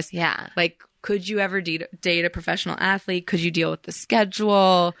process. Yeah. Like, could you ever date a professional athlete? Could you deal with the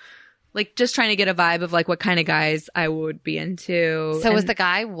schedule? Like, just trying to get a vibe of like what kind of guys I would be into. So was the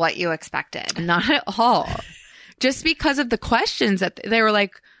guy what you expected? Not at all. Just because of the questions that they were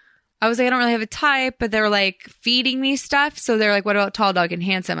like, I was like, I don't really have a type, but they're like feeding me stuff. So they're like, what about tall, dog, and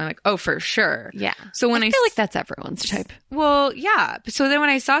handsome? I'm like, oh, for sure. Yeah. So when I feel like that's everyone's type. Well, yeah. So then when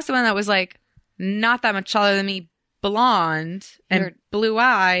I saw someone that was like not that much taller than me, blonde and blue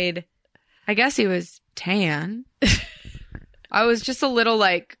eyed, I guess he was tan. I was just a little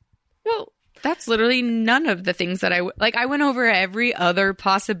like, well, that's literally none of the things that I went over every other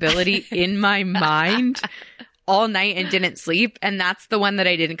possibility in my mind all night and didn't sleep. And that's the one that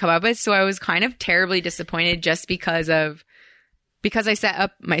I didn't come up with. So I was kind of terribly disappointed just because I set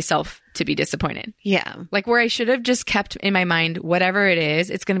up myself to be disappointed. Yeah. Like where I should have just kept in my mind, whatever it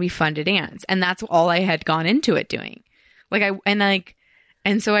is, it's going to be fun to dance. And that's all I had gone into it doing.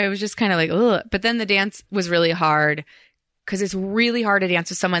 And so I was just kind of like, ugh. But then the dance was really hard because it's really hard to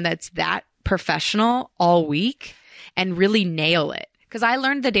dance with someone that's that professional all week and really nail it. Because I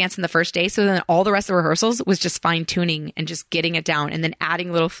learned the dance in the first day. So then all the rest of the rehearsals was just fine tuning and just getting it down and then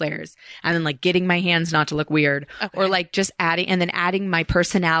adding little flares and then like getting my hands not to look weird or like just adding my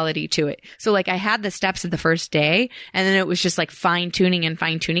personality to it. So like I had the steps of the first day and then it was just like fine tuning and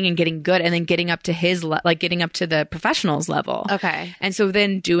getting good and then getting up to getting up to the professionals level. Okay. And so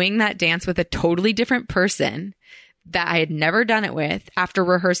then doing that dance with a totally different person that I had never done it with after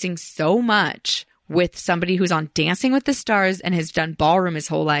rehearsing so much with somebody who's on Dancing with the Stars and has done ballroom his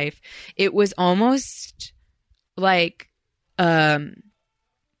whole life. It was almost like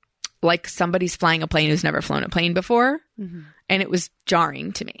somebody's flying a plane who's never flown a plane before. Mm-hmm. And it was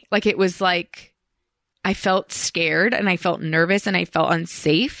jarring to me. Like it was like I felt scared and I felt nervous and I felt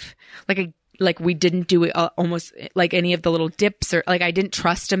unsafe. Like we didn't do it almost like any of the little dips or like I didn't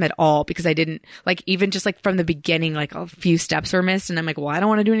trust him at all because I didn't like even just like from the beginning, like a few steps were missed. And I'm like, well, I don't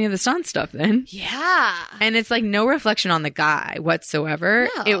want to do any of the stunt stuff then. Yeah. And it's like no reflection on the guy whatsoever.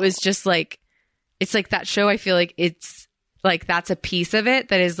 No. It was just like, it's like that show. I feel like it's like, that's a piece of it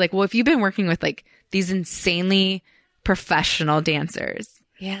that is like, well, if you've been working with like these insanely professional dancers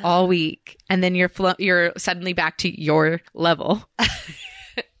all week and then you're suddenly back to your level.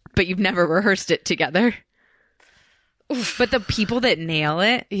 But you've never rehearsed it together. Oof. But the people that nail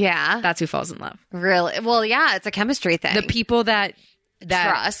it, that's who falls in love. Really? Well, yeah, it's a chemistry thing. The people that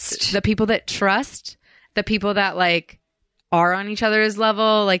trust, the people that trust, the people that like are on each other's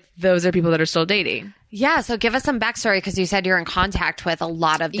level, like those are people that are still dating. Yeah. So give us some backstory because you said you're in contact with a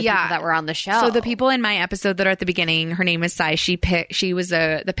lot of the people that were on the show. So the people in my episode that are at the beginning, her name is Sai. She was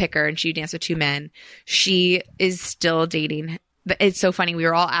the picker and she danced with two men. She is still dating. It's so funny. We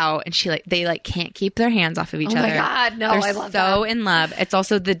were all out and they can't keep their hands off of each other. Oh my God. No, They're I love that. so in love. It's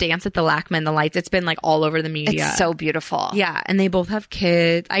also the dance at the LACMA, the lights. It's been like all over the media. It's so beautiful. Yeah. And they both have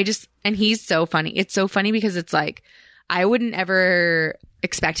kids. And he's so funny. It's so funny because it's like, I wouldn't ever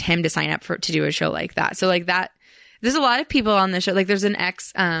expect him to sign up to do a show like that. So like that, there's a lot of people on the show. Like there's an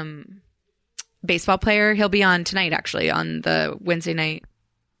ex, baseball player. He'll be on tonight, actually, on the Wednesday night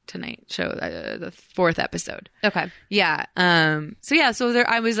Tonight show, the 4th episode. Okay. Yeah. So there,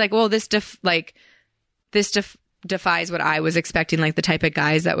 I was like, well, this defies what I was expecting, like the type of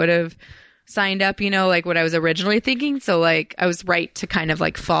guys that would have signed up, like what I was originally thinking. So like I was right to kind of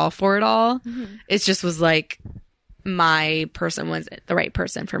like fall for it all. Mm-hmm. It just was like my person was the right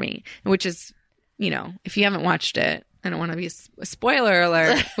person for me, which is, if you haven't watched it, I don't want to be a spoiler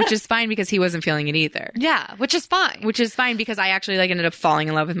alert, which is fine because he wasn't feeling it either. Yeah, which is fine. Which is fine because I actually like ended up falling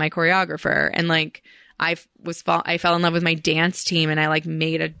in love with my choreographer and like I fell in love with my dance team and I like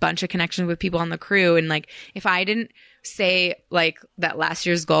made a bunch of connections with people on the crew. And like if I didn't say like that last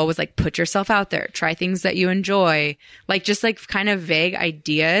year's goal was like put yourself out there, try things that you enjoy, like just like kind of vague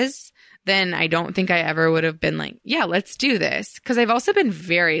ideas, then I don't think I ever would have been like, yeah, let's do this. Because I've also been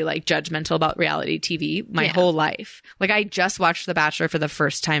very like judgmental about reality TV my whole life. Like I just watched The Bachelor for the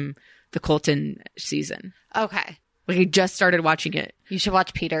first time, the Colton season. Okay. Like I just started watching it. You should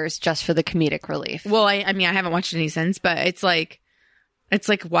watch Peter's just for the comedic relief. Well, I mean, I haven't watched any since, but it's like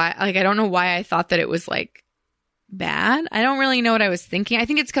why, like, I don't know why I thought that it was like bad. I don't really know what I was thinking. I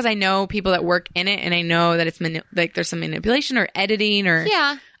think it's because I know people that work in it and I know that it's like there's some manipulation or editing or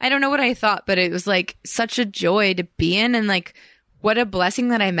I don't know what I thought, but it was like such a joy to be in and like what a blessing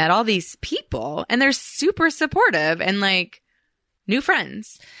that I met all these people and they're super supportive and like new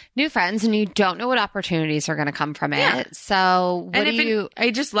friends and you don't know what opportunities are going to come from it. So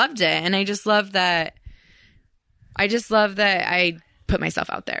I just loved it. And I just love that I put myself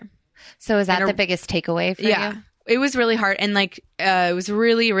out there. So is that the biggest takeaway for you? It was really hard. And like, it was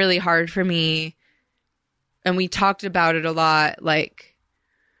really, really hard for me. And we talked about it a lot, like,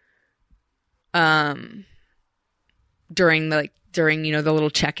 during the little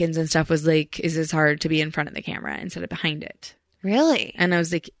check-ins and stuff was like, is this hard to be in front of the camera instead of behind it? Really? And I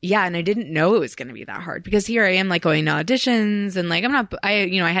was like, yeah. And I didn't know it was going to be that hard because here I am like going to auditions and like, I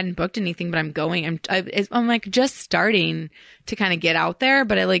hadn't booked anything, but I'm going, I'm like just starting to kind of get out there,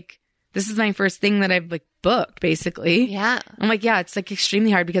 but this is my first thing that I've like booked basically. Yeah. I'm like, yeah, it's like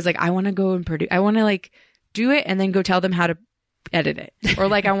extremely hard because like I want to go and produce, I want to like do it and then go tell them how to edit it. Or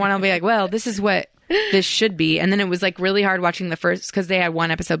like, I want to be like, well, this is what this should be. And then it was like really hard watching the first, because they had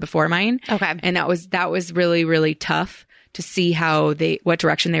one episode before mine. Okay. And that was really, really tough to see what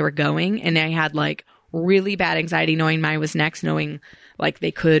direction they were going. And I had like really bad anxiety knowing mine was next, knowing like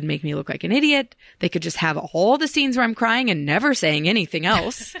they could make me look like an idiot. They could just have all the scenes where I'm crying and never saying anything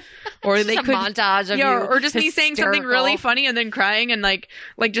else. Or they could montage of or just me saying something really funny and then crying and like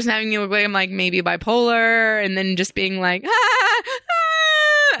just having me look like I'm like maybe bipolar and then just being like,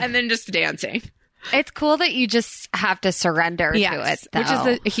 and then just dancing. It's cool that you just have to surrender to it, though. Which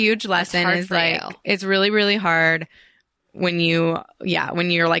is a huge lesson. Is like, it's really, really hard when you're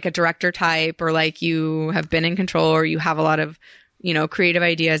like a director type or like you have been in control or you have a lot of, creative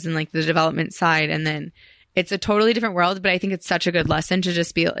ideas and like the development side. And then it's a totally different world, but I think it's such a good lesson to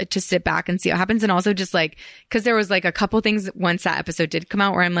just to sit back and see what happens. And also just like, cause there was like a couple things once that episode did come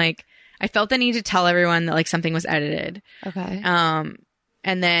out where I'm like, I felt the need to tell everyone that like something was edited. Okay.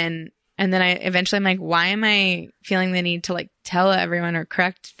 And then I eventually I'm like, why am I feeling the need to like tell everyone or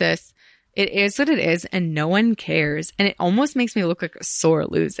correct this? It is what it is and no one cares. And it almost makes me look like a sore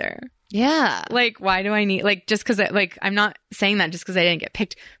loser. Yeah. Like, why do I need, like, just because I'm not saying that just because I didn't get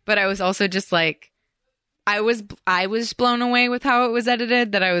picked, but I was also just like, I was blown away with how it was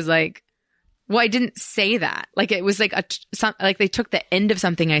edited that I was like, well, I didn't say that. Like, it was like like they took the end of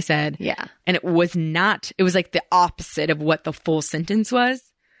something I said. Yeah. And it was like the opposite of what the full sentence was.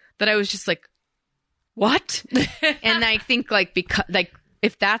 That I was just like, what? And I think like, because like,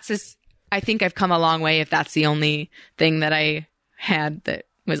 if that's I think I've come a long way if that's the only thing that I had that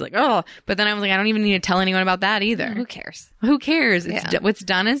was like, oh, but then I was like, I don't even need to tell anyone about that either. Who cares? Who cares? What's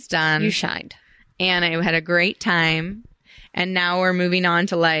done is done. You shined. And I had a great time. And now we're moving on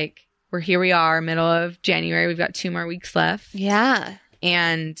to like, here we are, middle of January. We've got 2 more weeks left. Yeah.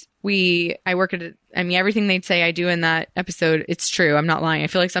 And I work at everything they'd say I do in that episode, it's true. I'm not lying. I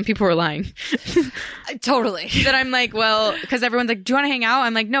feel like some people are lying. Totally. That I'm like, well, because everyone's like, do you want to hang out?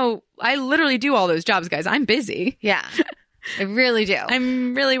 I'm like, no, I literally do all those jobs, guys. I'm busy. Yeah. I really do.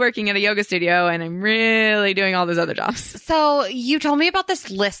 I'm really working at a yoga studio and I'm really doing all those other jobs. So you told me about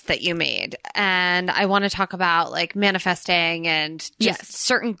this list that you made and I want to talk about like manifesting and just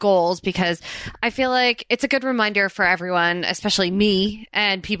certain goals because I feel like it's a good reminder for everyone, especially me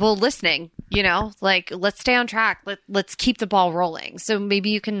and people listening, like let's stay on track. Let's keep the ball rolling. So maybe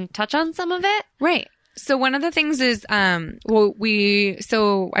you can touch on some of it. Right. So one of the things is, I work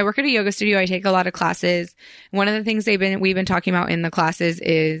at a yoga studio. I take a lot of classes. One of the things we've been talking about in the classes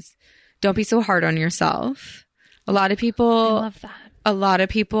is don't be so hard on yourself. I love that. A lot of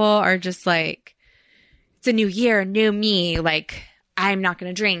people are just like, it's a new year, new me. Like, I'm not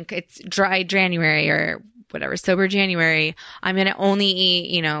going to drink. It's dry January or whatever, sober January. I'm going to only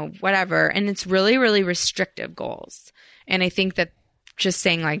eat, whatever. And it's really, really restrictive goals. And I think that just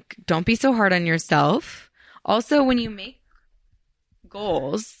saying like, don't be so hard on yourself. Also, when you make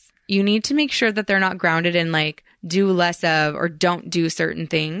goals, you need to make sure that they're not grounded in like do less of or don't do certain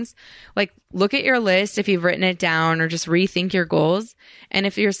things. Like look at your list if you've written it down or just rethink your goals. And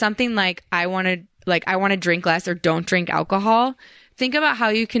if you're something like I want to drink less or don't drink alcohol, think about how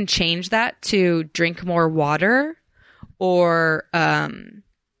you can change that to drink more water or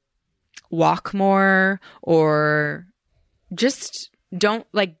walk more or just don't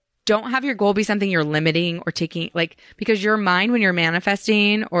have your goal be something you're limiting or taking, like, because your mind, when you're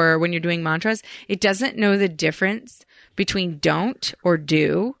manifesting or when you're doing mantras, it doesn't know the difference between don't or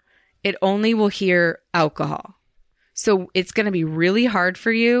do. It only will hear alcohol. So it's going to be really hard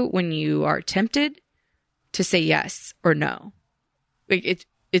for you when you are tempted to say yes or no. Like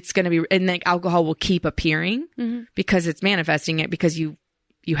it's going to be, and like alcohol will keep appearing because it's manifesting it because you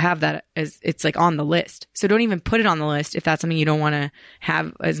have that as it's like on the list. So don't even put it on the list if that's something you don't want to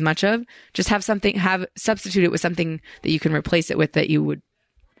have as much of. Just substitute it with something that you can replace it with that you would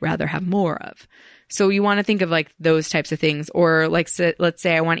rather have more of. So you want to think of like those types of things, or like, let's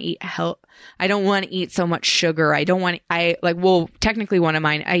say I want to eat I don't want to eat so much sugar. Technically one of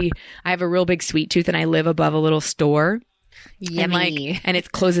mine, I have a real big sweet tooth and I live above a little store. Yummy. And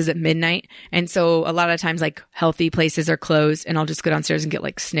it closes at midnight. And so a lot of times like healthy places are closed and I'll just go downstairs and get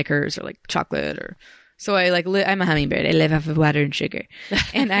like Snickers or like chocolate or So I like, I'm a hummingbird. I live off of water and sugar.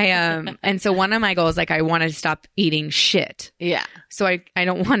 And and so one of my goals, like I want to stop eating shit. Yeah. So I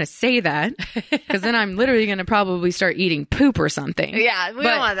don't want to say that because then I'm literally going to probably start eating poop or something. Yeah. We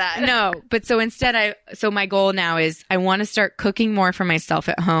don't want that. No. But so instead so my goal now is I want to start cooking more for myself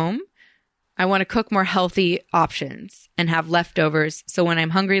at home. I want to cook more healthy options and have leftovers. So when I'm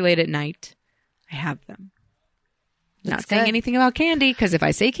hungry late at night, I have them. Not saying anything about candy, because if I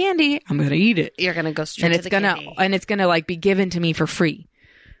say candy, I'm going to eat it. You're going to go straight to the candy. And it's going to like be given to me for free.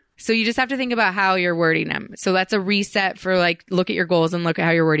 So you just have to think about how you're wording them. So that's a reset for like, look at your goals and look at how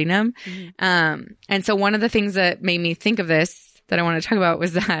you're wording them. Mm-hmm. And so one of the things that made me think of this that I want to talk about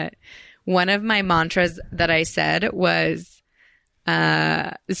was that one of my mantras that I said was,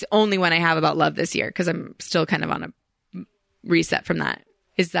 this is the only one I have about love this year, because I'm still kind of on a reset from that,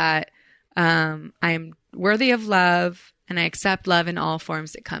 is that I am worthy of love and I accept love in all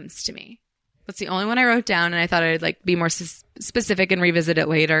forms it comes to me. That's the only one I wrote down, and I thought I'd like be more specific and revisit it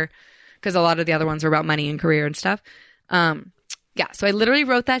later, because a lot of the other ones were about money and career and stuff. Yeah, so I literally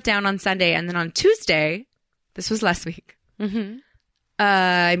wrote that down on Sunday, and then on Tuesday, this was last week,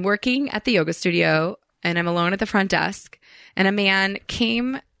 I'm working at the yoga studio and I'm alone at the front desk, and a man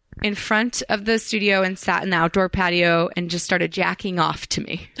came in front of the studio and sat in the outdoor patio and just started jacking off to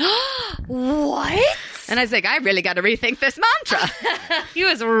me. What? And I was like, I really got to rethink this mantra. He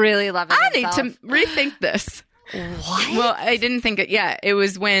was really loving I himself. need to rethink this. What? Well, I didn't think it. Yeah, it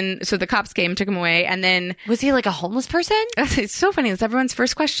was so the cops came, took him away, and then Was he like a homeless person? it's so funny. It's everyone's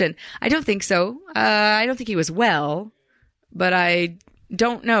first question. I don't think so. I don't think he was well, but I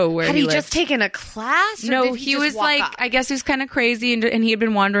don't know where Had he he lived. just taken a class? Or No, did he just was walk like, up? I guess he was kind of crazy, and he had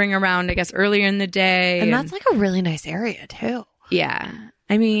been wandering around, I guess, earlier in the day. And that's like a really nice area too. Yeah.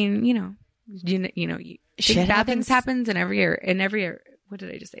 I mean, Shit bad things happens in every area. What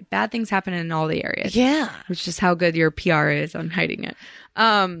did I just say? Bad things happen in all the areas. Yeah. Which is how good your PR is on hiding it.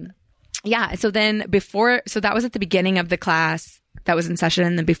 Yeah. So then so that was at the beginning of the class that was in session.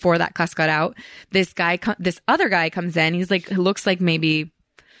 And then before that class got out, this other guy comes in. He's like, he looks like maybe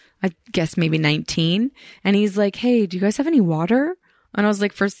 19. And he's like, hey, do you guys have any water? And I was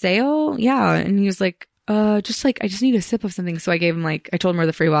like, for sale? Yeah. And he was like, I just need a sip of something. So I gave him I told him where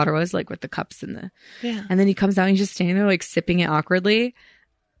the free water was, like with the cups and and then he comes out and he's just standing there like sipping it awkwardly.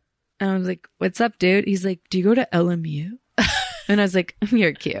 And I was like, what's up, dude? He's like, do you go to LMU? And I was like,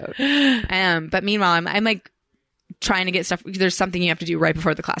 you're cute. But meanwhile, I'm like trying to get stuff. There's something you have to do right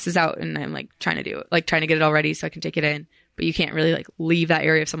before the class is out. And I'm like trying to get it all ready so I can take it in. But you can't really like leave that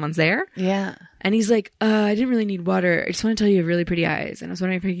area if someone's there. Yeah. And he's like, I didn't really need water. I just want to tell you have really pretty eyes. And I was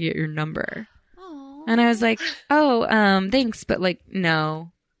wondering if I could get your number. And I was like, oh, thanks, but like,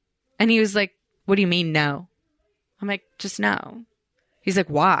 no. And he was like, what do you mean, no? I'm like, just no. He's like,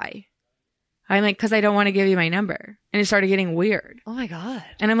 why? I'm like, because I don't want to give you my number. And it started getting weird. Oh my God.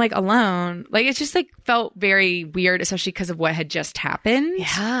 And I'm like, alone. Like, it just like felt very weird, especially because of what had just happened.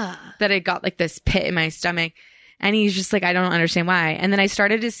 Yeah. That it got like this pit in my stomach. And he's just like, I don't understand why. And then I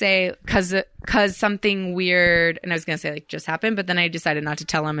started to say, cause something weird, and I was going to say like just happened, but then I decided not to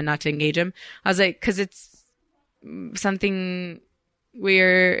tell him and not to engage him. I was like, cause it's something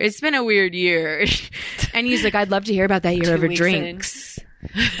weird. It's been a weird year. And he's like, I'd love to hear about that year over drinks.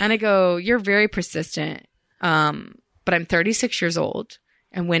 And I go, you're very persistent. But I'm 36 years old.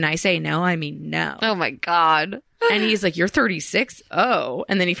 And when I say no, I mean no. Oh my God. And he's like, you're 36? Oh.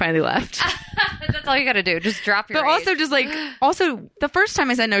 And then he finally left. That's all you got to do. Just drop your But also the first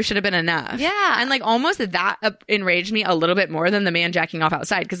time I said no should have been enough. Yeah. And like almost that enraged me a little bit more than the man jacking off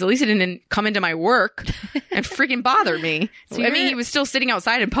outside, because at least it didn't come into my work and freaking bother me. So I mean, he was still sitting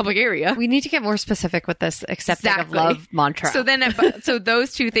outside in public area. We need to get more specific with this accepting of love mantra. So then, so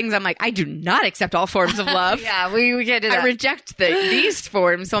those two things, I'm like, I do not accept all forms of love. Yeah, we can't do that. I reject these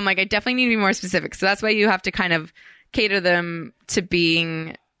forms. So I'm like, I definitely need to be more specific. So that's why you have to kind of cater them to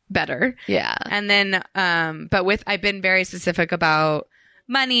being better. Yeah. And then, I've been very specific about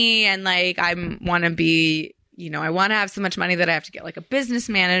money, and like, I want to be, I want to have so much money that I have to get like a business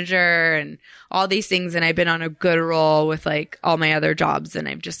manager and all these things. And I've been on a good roll with like all my other jobs, and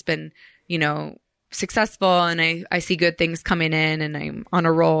I've just been, successful, and I see good things coming in, and I'm on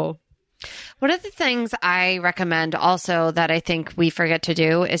a roll. One of the things I recommend also that I think we forget to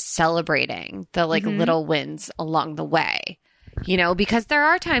do is celebrating the like little wins along the way. Because there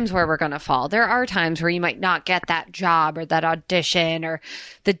are times where we're going to fall. There are times where you might not get that job or that audition, or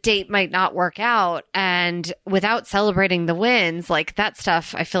the date might not work out. And without celebrating the wins, like that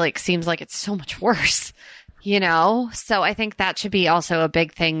stuff, I feel like seems like it's so much worse, So I think that should be also a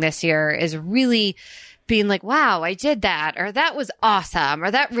big thing this year, is really being like, wow, I did that, or that was awesome,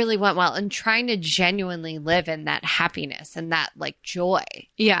 or that really went well, and trying to genuinely live in that happiness and that like joy.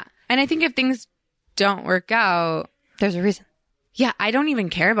 Yeah. And I think if things don't work out, There's a reason. yeah, I don't even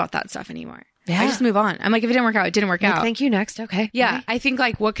care about that stuff anymore. Yeah. I just move on. I'm like, if it didn't work out, it didn't work Like, out. thank you. Next. Okay. Yeah. Okay. I think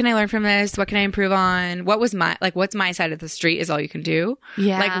like, what can I learn from this? What can I improve on? What's my side of the street is all you can do.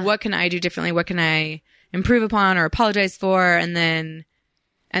 Yeah. Like, what can I do differently? What can I improve upon or apologize for? And then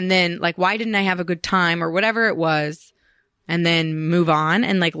like, why didn't I have a good time or whatever it was? And then move on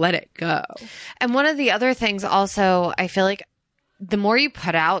and like, let it go. And one of the other things also, I feel like the more you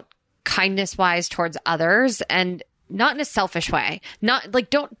put out kindness wise towards others, and not in a selfish way, not like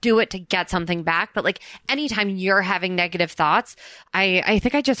don't do it to get something back, but like anytime you're having negative thoughts, I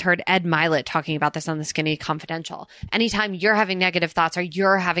think I just heard Ed Milet talking about this on the Skinny Confidential. Anytime you're having negative thoughts or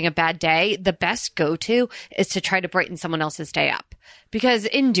you're having a bad day, the best go-to is to try to brighten someone else's day up, because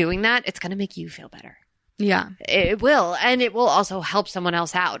in doing that, it's going to make you feel better. Yeah. It will. And it will also help someone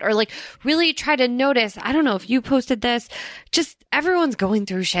else out, or like really try to notice. I don't know if you posted this, just everyone's going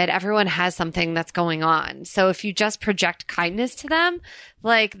through shit. Everyone has something that's going on. So if you just project kindness to them,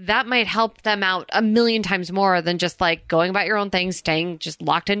 like that might help them out a million times more than just like going about your own thing, staying just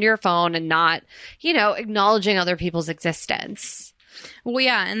locked into your phone and not, acknowledging other people's existence. Well,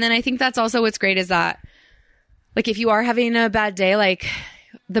 yeah. And then I think that's also what's great is that like, if you are having a bad day, like,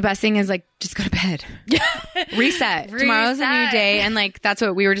 the best thing is like, just go to bed. Reset. Tomorrow's a new day. And like, that's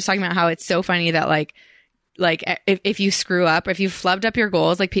what we were just talking about, how it's so funny that like if you screw up, if you flubbed up your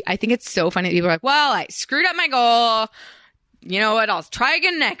goals, like I think it's so funny that people are like, well, I screwed up my goal. You know what? I'll try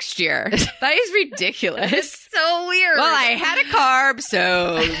again next year. That is ridiculous. It's so weird. Well, I had a carb,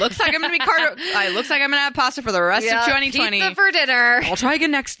 so looks like I'm going to be looks like I'm going to have pasta for the rest of 2020. Pizza for dinner. I'll try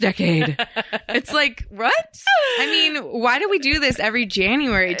again next decade. It's like, what? I mean, why do we do this every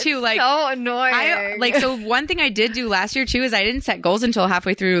January too? Like, so annoying. So one thing I did do last year too is I didn't set goals until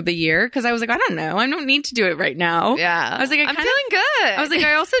halfway through the year, because I was like, I don't know, I don't need to do it right now. Yeah. I was like, I'm feeling good. I was like,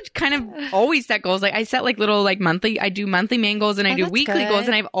 I also kind of always set goals. Like I set like little like I do monthly main goals and I do that's weekly good. goals,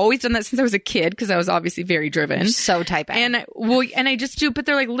 and I've always done that since I was a kid, because I was obviously very driven. So type A. And I just do, but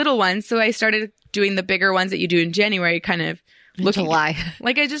they're like little ones. So I started doing the bigger ones that you do in January, kind of looking July.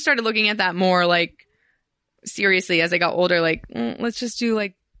 Like I just started looking at that more like seriously as I got older. Like, let's just do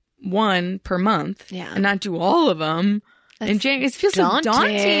like one per month, and not do all of them. And January, it feels so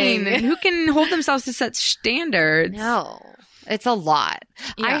daunting. Who can hold themselves to such standards? No. It's a lot.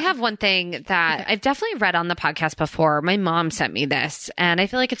 Yeah. I have one thing that I've definitely read on the podcast before. My mom sent me this, and I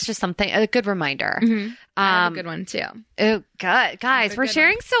feel like it's just a good reminder. Mm-hmm. I have a good one too. Oh, good. Guys, we're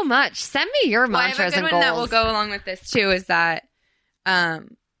sharing so much. Send me your mantras and goals. That will go along with this too is that I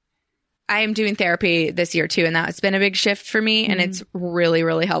am doing therapy this year too, and that's been a big shift for me, and it's really,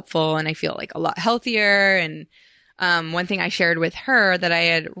 really helpful, and I feel like a lot healthier. And one thing I shared with her that I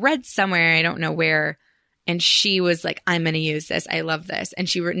had read somewhere, I don't know where, and she was like, I'm going to use this. I love this. And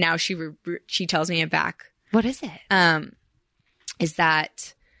she tells me it back. What is it? Is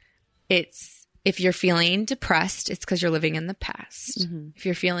that it's, if you're feeling depressed, it's because you're living in the past. Mm-hmm. If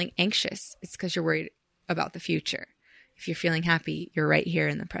you're feeling anxious, it's because you're worried about the future. If you're feeling happy, you're right here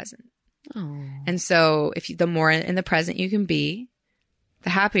in the present. Oh. And so the more in the present you can be,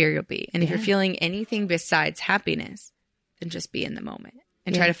 the happier you'll be. And if you're feeling anything besides happiness, then just be in the moment.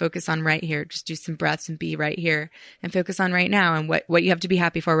 And try to focus on right here. Just do some breaths and be right here and focus on right now and what you have to be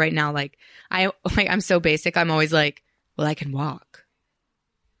happy for right now. I'm so basic. I'm always like, well, I can walk.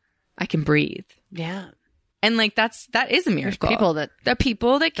 I can breathe. Yeah. And like, that is a miracle. There's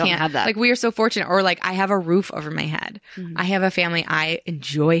people that don't can't have that. Like, we are so fortunate. Or like, I have a roof over my head. Mm-hmm. I have a family I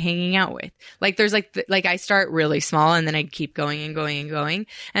enjoy hanging out with. Like, there's like I start really small and then I keep going and going and going.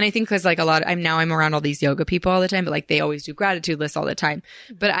 And I think because like I'm around all these yoga people all the time, but like they always do gratitude lists all the time.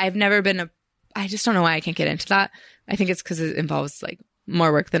 But I've never been I just don't know why I can't get into that. I think it's because it involves like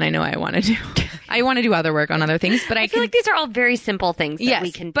more work than I know I want to do. I want to do other work on other things, but I feel like these are all very simple things that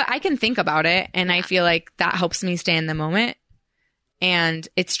we can. But I can think about it, and I feel like that helps me stay in the moment. And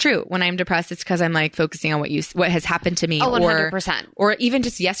it's true. When I'm depressed, it's because I'm like focusing on what has happened to me. 100%. Or even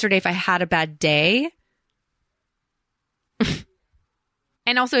just yesterday, if I had a bad day.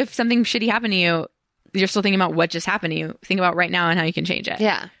 And also, if something shitty happened to you, you're still thinking about what just happened to you. Think about right now and how you can change it.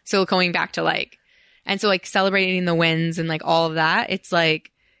 Yeah. So going back to like, and so like celebrating the wins and like all of that, it's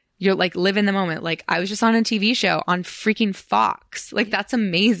like, you're like, live in the moment. Like, I was just on a TV show on freaking Fox. Like, that's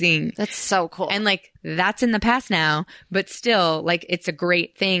amazing. That's so cool. And like, that's in the past now, but still, like, it's a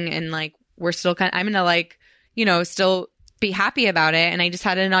great thing. And like, we're still I'm gonna like, still be happy about it. And I just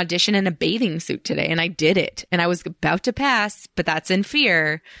had an audition in a bathing suit today and I did it. And I was about to pass, but that's in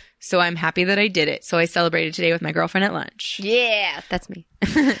fear. So I'm happy that I did it. So I celebrated today with my girlfriend at lunch. Yeah, that's me.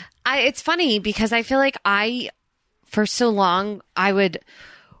 It's funny because I feel like for so long, I would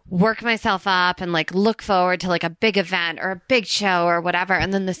work myself up and like look forward to like a big event or a big show or whatever.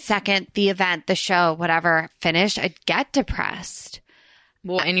 And then the second the event, the show, whatever finished, I'd get depressed.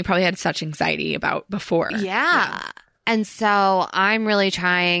 Well, and you probably had such anxiety about before. Yeah. And so I'm really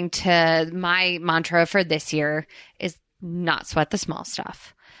trying my mantra for this year is not sweat the small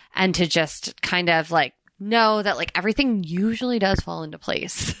stuff and to just kind of like know that like everything usually does fall into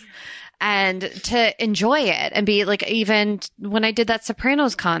place. And to enjoy it and be like, even when I did that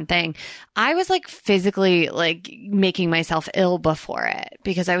Sopranos con thing, I was like physically like making myself ill before it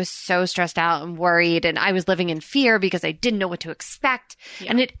because I was so stressed out and worried and I was living in fear because I didn't know what to expect. Yeah.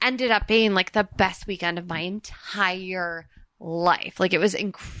 And it ended up being like the best weekend of my entire life. Like it was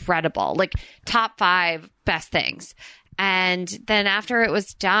incredible, like top 5 best things. And then after it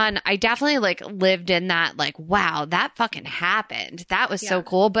was done, I definitely like lived in that like, wow, that fucking happened. That was so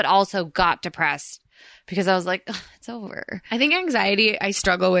cool, but also got depressed because I was like, it's over. I think anxiety I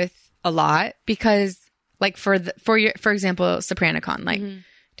struggle with a lot because like for example, SopranoCon, like, did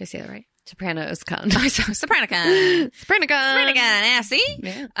I say that right? Sopranos con. SopranoCon. SopranoCon. Yeah, see?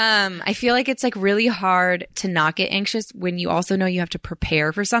 Yeah. I feel like it's like really hard to not get anxious when you also know you have to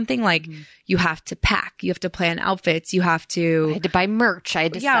prepare for something. Like you have to pack, you have to plan outfits, you have to. I had to buy merch. I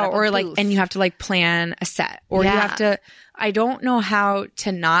had to set up or a like, booth. and you have to like plan a set or you have to. I don't know how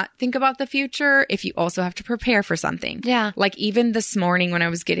to not think about the future if you also have to prepare for something. Yeah. Like even this morning when I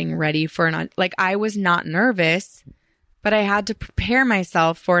was getting ready for like I was not nervous. But I had to prepare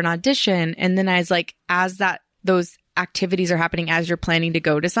myself for an audition. And then I was like, those activities are happening as you're planning to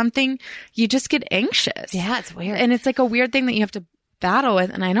go to something, you just get anxious. Yeah, it's weird. And it's like a weird thing that you have to battle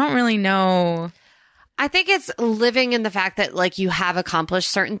with. And I don't really know. I think it's living in the fact that like you have accomplished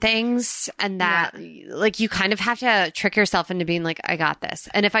certain things and that like you kind of have to trick yourself into being like, I got this.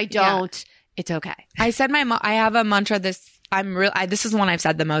 And if I don't, it's okay. I said I have a mantra. This is the one I've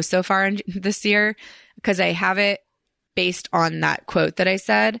said the most so far this year because I have it based on that quote that I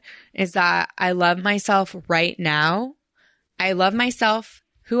said, is that I love myself right now. I love myself,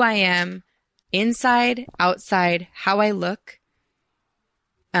 who I am, inside, outside, how I look,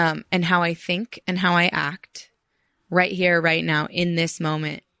 and how I think and how I act right here, right now, in this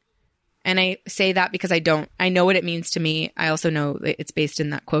moment. And I say that because I know what it means to me. I also know it's based in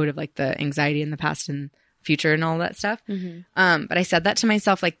that quote of like the anxiety in the past and future and all that stuff. But I said that to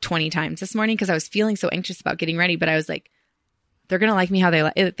myself like 20 times this morning because I was feeling so anxious about getting ready. But I was like, they're going to like me how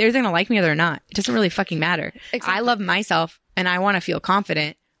they're going to like me or they're not. It doesn't really fucking matter. Exactly. I love myself and I want to feel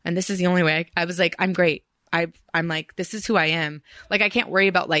confident. And this is the only way I was like, I'm great. I'm like, this is who I am. Like, I can't worry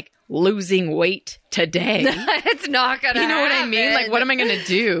about like losing weight today. It's not gonna You know happen. what I mean? Like, what am I going to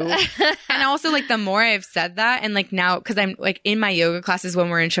do? And also like the more I've said that and like now, cause I'm like in my yoga classes when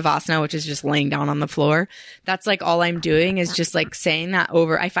we're in Shavasana, which is just laying down on the floor. That's like all I'm doing is just like saying that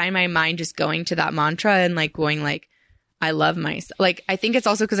over. I find my mind just going to that mantra and like going like, I love myself. Like, I think it's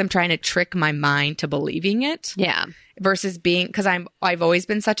also because I'm trying to trick my mind to believing it. Yeah. Versus being, because I've always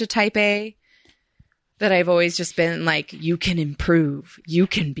been such a type A that I've always just been like, you can improve, you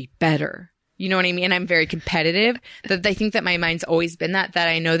can be better. You know what I mean? And I'm very competitive. That I think that my mind's always been that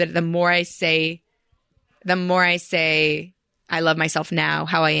I know that the more I say, I love myself now,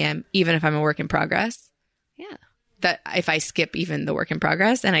 how I am, even if I'm a work in progress. Yeah. That if I skip even the work in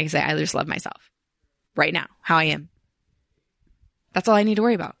progress and I say, I just love myself right now, how I am. That's all I need to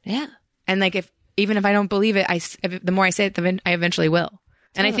worry about. Yeah. And like, even if I don't believe it, the more I say it, I eventually will.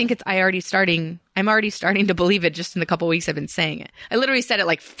 And I think I'm already starting to believe it just in the couple weeks I've been saying it. I literally said it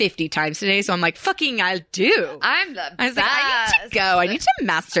like 50 times today. So I'm like, fucking, I do. I'm the I was like, I need to go. I need to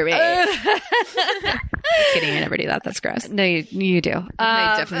masturbate. Just kidding. I never do that. That's gross. No, you do.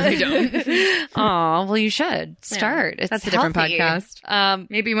 I definitely don't. Oh, well, you should start. Yeah, that's It's a different healthy. podcast.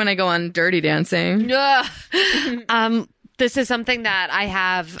 Maybe when I go on Dirty Dancing. This is something that I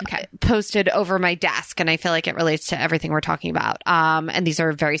have posted over my desk, and I feel like it relates to everything we're talking about. And these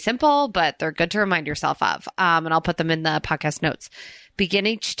are very simple, but they're good to remind yourself of. And I'll put them in the podcast notes. Begin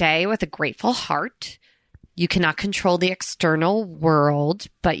each day with a grateful heart. You cannot control the external world,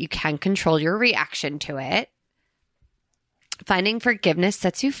 but you can control your reaction to it. Finding forgiveness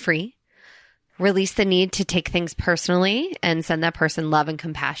sets you free. Release the need to take things personally and send that person love and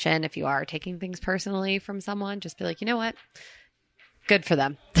compassion. If you are taking things personally from someone, just be like, you know what? Good for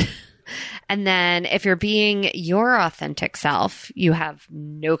them. And then if you're being your authentic self, you have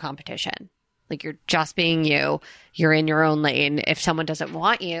no competition. Like you're just being you. You're in your own lane. If someone doesn't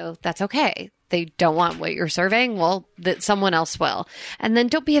want you, that's okay. they don't want what you're serving, well, that someone else will. And then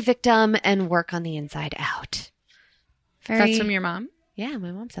don't be a victim and work on the inside out. That's from your mom? Yeah,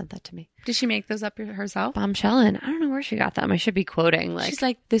 my mom sent that to me. Did she make those up herself? Bombshellin'. I don't know where she got them. I should be quoting. She's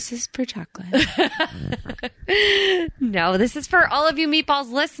like, this is for chocolate. No, this is for all of you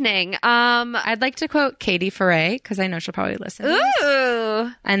meatballs listening. I'd like to quote Katie Foray because I know she'll probably listen.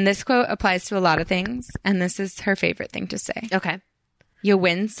 Ooh. And this quote applies to a lot of things. And this is her favorite thing to say. Okay. You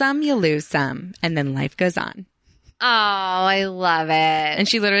win some, you lose some, and then life goes on. Oh, I love it. And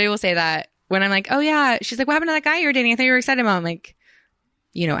she literally will say that when I'm like, oh yeah. She's like, what happened to that guy you were dating? I thought you were excited about. I'm like,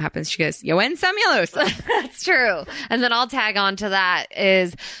 you know what happens. She goes, you win some, you lose some. That's true. And then I'll tag on to that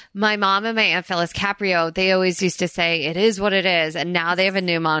is my mom and my Aunt Phyllis Caprio, they always used to say, it is what it is. And now they have a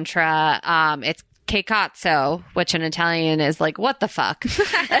new mantra. It's che cazzo, which in Italian is like, what the fuck?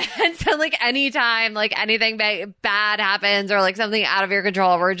 And so like anytime like anything bad happens or like something out of your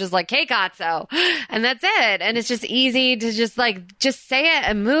control, we're just like, che cazzo. And that's it. And it's just easy to just say it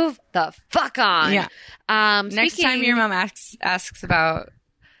and move the fuck on. Yeah. Next time your mom asks about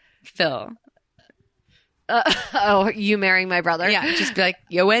Phil. You marrying my brother? Yeah, just be like,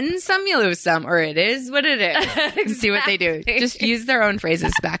 you win some, you lose some, or it is what it is. Exactly. See what they do. Just use their own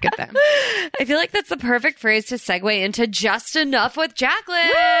phrases back at them. I feel like that's the perfect phrase to segue into Just Enough with Jacqueline.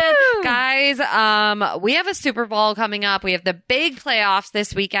 Woo! Guys, we have a Super Bowl coming up. We have the big playoffs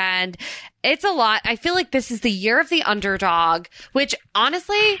this weekend. It's a lot. I feel like this is the year of the underdog, which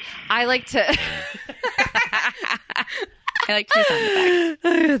honestly, I like to... I like to sound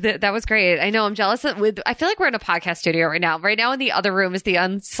effects. That was great. I know I'm jealous. I feel like we're in a podcast studio right now. Right now in the other room is the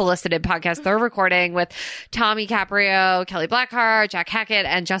Unsolicited podcast. They're recording with Tommy Caprio, Kelly Blackheart, Jack Hackett,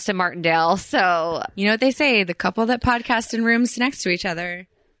 and Justin Martindale. So you know what they say, the couple that podcast in rooms next to each other.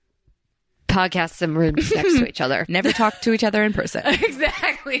 Podcasts in rooms next to each other. Never talk to each other in person.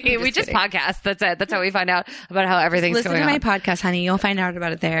 Exactly. We just podcast. That's it. That's how we find out about how everything's going on. Listen to my podcast, honey. You'll find out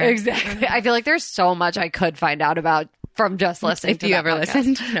about it there. Exactly. I feel like there's so much I could find out about from just listening to you that ever podcast.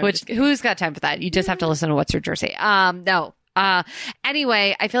 listened. No, which who's got time for that? You just have to listen to What's Your Jersey. No.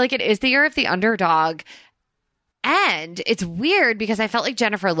 Anyway, I feel like it is the year of the underdog. And it's weird because I felt like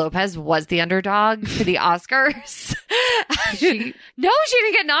Jennifer Lopez was the underdog for the Oscars. No, she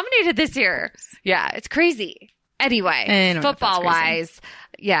didn't get nominated this year. Yeah, it's crazy. Anyway, football wise,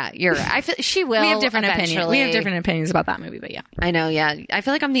 yeah, you're right. I feel she will. We have different eventually. opinions. We have different opinions about that movie, but yeah, I know. Yeah, I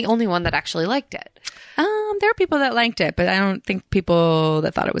feel like I'm the only one that actually liked it. There are people that liked it, but I don't think people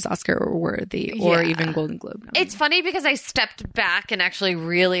that thought it was Oscar worthy or even Golden Globe. It's funny because I stepped back and actually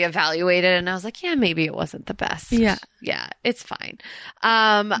really evaluated, and I was like, yeah, maybe it wasn't the best. Yeah, it's fine.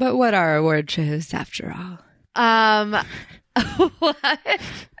 But what are award shows after all? What?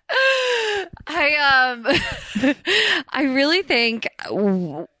 I really think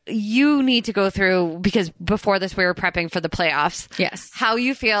you need to go through, because before this we were prepping for the playoffs. Yes. How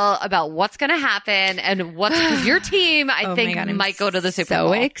you feel about what's going to happen and because your team, I think, might go to the Super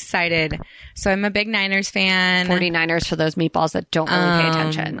Bowl. So excited. So I'm a big Niners fan. 49ers for those meatballs that don't really pay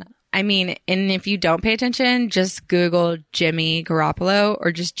attention. I mean, and if you don't pay attention, just Google Jimmy Garoppolo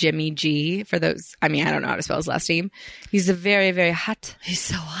or just Jimmy G for those. I mean, I don't know how to spell his last name. He's a very, very hot. He's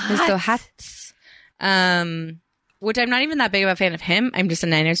so hot. He's so hot. Which I'm not even that big of a fan of him. I'm just a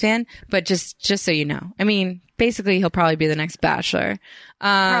Niners fan. But just so you know, I mean, basically he'll probably be the next Bachelor.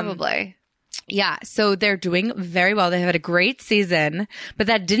 Probably. Yeah, so they're doing very well. They had a great season, but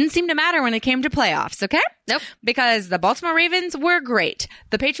that didn't seem to matter when it came to playoffs, okay? Nope. Because the Baltimore Ravens were great.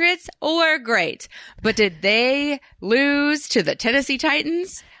 The Patriots were great. But did they lose to the Tennessee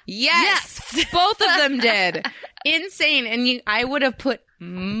Titans? Yes. Both of them did. Insane. And I would have put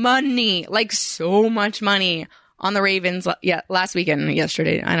money, like so much money, on the Ravens last weekend,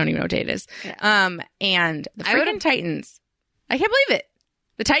 yesterday. I don't even know what day it is. Yeah. And the freaking Titans. I can't believe it.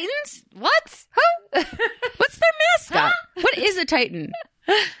 The Titans? What? What's their mascot? What is a Titan?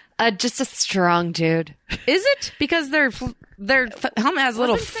 Just a strong dude. Is it? Because their helmet has a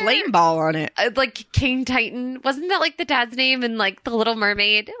little flame ball on it. Like King Titan. Wasn't that like the dad's name in like The Little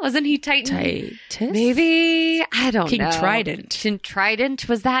Mermaid? Wasn't he Titan? Titus? Maybe. I don't know. King Trident. King Trident.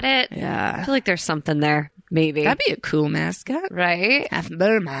 Was that it? Yeah. I feel like there's something there. Maybe. That'd be a cool mascot. Right? Half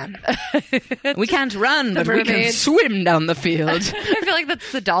merman. We can't run, but we can mermaids. swim down the field. I feel like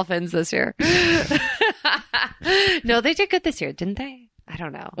that's the Dolphins this year. No, they did good this year, didn't they? I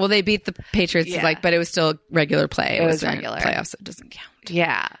don't know. Well, they beat the Patriots, but it was still regular play. It was regular. Playoffs, so it doesn't count.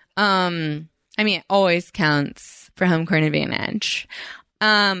 Yeah. I mean, it always counts for home court advantage.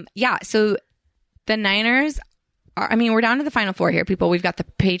 Yeah, so the Niners we're down to the Final Four here, people. We've got the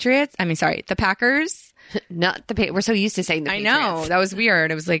Packers. Not the We're so used to saying the Patriots. I know. That was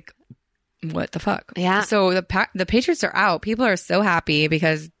weird. It was like, what the fuck? Yeah. So the Patriots are out. People are so happy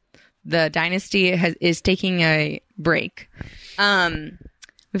because the dynasty is taking a break.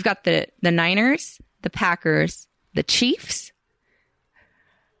 We've got the Niners, the Packers, the Chiefs,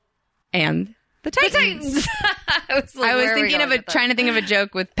 and the Titans. I was trying to think of a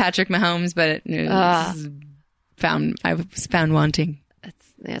joke with Patrick Mahomes, but I was found wanting.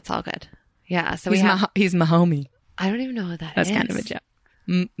 It's all good. Yeah. So he's Mahomey. I don't even know what that is. That's kind of a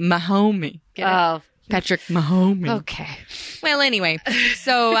joke. Mahomey. Patrick Mahomey. Okay. Well, anyway,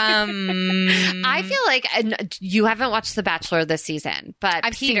 so I feel like you haven't watched The Bachelor this season, but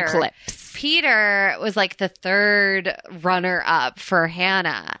I've seen clips. Peter was like the third runner up for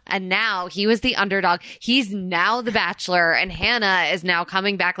Hannah, and now he was the underdog. He's now the Bachelor, and Hannah is now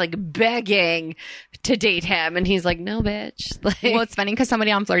coming back like begging to date him, and he's like, "No, bitch." Like, well, it's funny because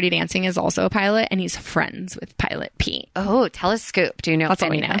somebody on Flirty Dancing is also a pilot, and he's friends with Pilot Pete. Oh, tell us scoop. Do you know? That's all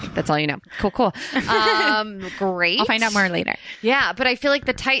we know. That's all you know. Cool. Great. I'll find out more later. Yeah, but I feel like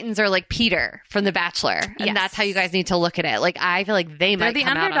the Titans are like Peter from The Bachelor, and Yes. that's how you guys need to look at it. Like, I feel like they might They're the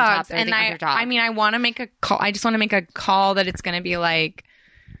come underdogs, out on top. They're and the underdog. I mean, I want to make a call. I just want to make a call that it's going to be like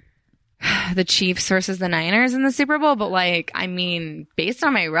the Chiefs versus the Niners in the Super Bowl. But like, I mean, based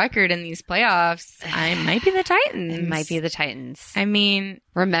on my record in these playoffs, I might be the Titans. It might be the Titans. I mean,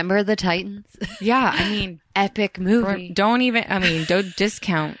 Remember the Titans? yeah. I mean, Epic movie. don't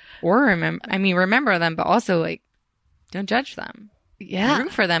discount or remember them, but also like, don't judge them. Yeah.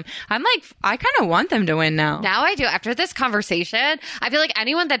 Root for them. I'm like, I kind of want them to win now. Now I do. After this conversation, I feel like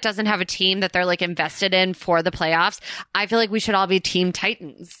anyone that doesn't have a team that they're like invested in for the playoffs, I feel like we should all be Team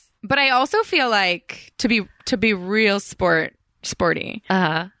Titans. But I also feel like to be real sporty.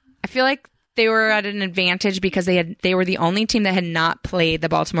 Uh-huh. I feel like they were at an advantage because they were the only team that had not played the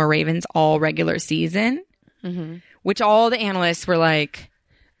Baltimore Ravens all regular season, which all the analysts were like,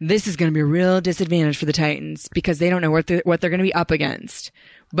 this is going to be a real disadvantage for the Titans because they don't know what they're going to be up against.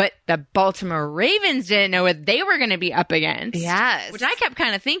 But the Baltimore Ravens didn't know what they were going to be up against. Yes. Which I kept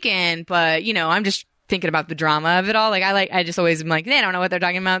kind of thinking, but I'm just thinking about the drama of it all. Like I just always am like, they don't know what they're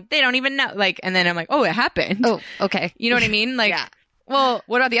talking about. They don't even know. Like, and then I'm like, oh, it happened. Oh, okay. You know what I mean? Like, Yeah. Well,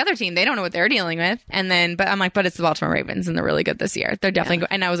 what about the other team? They don't know what they're dealing with. And then, but I'm like, but it's the Baltimore Ravens and they're really good this year. They're definitely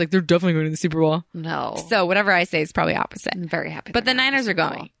and I was like, they're definitely going to the Super Bowl. No. So whatever I say is probably opposite. I'm very happy. But the they're not in Niners are Super Bowl.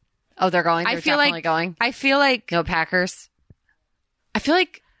 going. Oh, they're going? They're definitely going? I feel like No Packers? I feel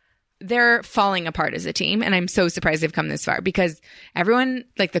like they're falling apart as a team, and I'm so surprised they've come this far because everyone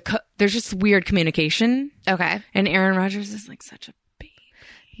like there's just weird communication, Okay. and Aaron Rodgers is like such a baby.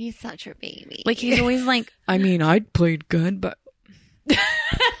 He's such a baby. Like he's always like, I mean, I played good, but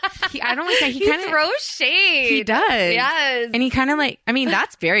I don't like he kind of throws shade. he does, Yes. and he kind of like, I mean,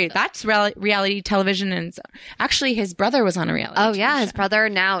 that's reality television, and actually his brother was on a reality. Oh, yeah. TV His show. brother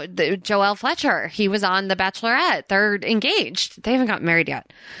now, Joel Fletcher, he was on The Bachelorette. They're engaged. They haven't gotten married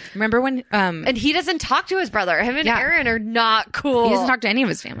yet. Remember when And he doesn't talk to his brother. Him and Yeah. Aaron are not cool. he doesn't talk to any of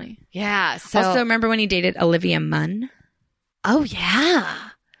his family? Yeah. So, Also, remember when he dated Olivia Munn? oh, yeah.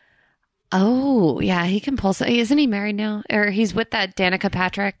 Oh, yeah. He can pull some. Isn't he married now? Or he's with that Danica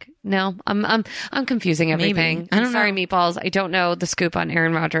Patrick? No, I'm confusing everything. Maybe. I don't Sorry, know. Meatballs. I don't know the scoop on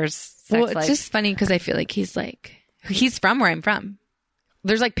Aaron Rodgers' sex Well, life. it's just funny because I feel like he's from where I'm from.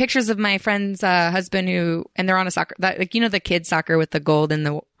 There's like pictures of my friend's husband and they're on a soccer, the kids soccer with the gold and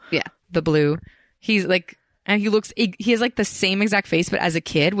the blue. He's like, and he has like the same exact face, but as a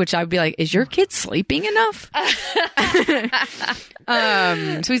kid, which I would be like, is your kid sleeping enough?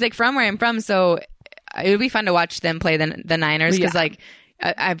 So he's like from where I'm from. So it would be fun to watch them play the Niners because like,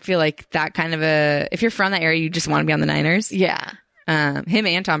 I feel like that kind of if you're from that area, you just want to be on the Niners. yeah. Him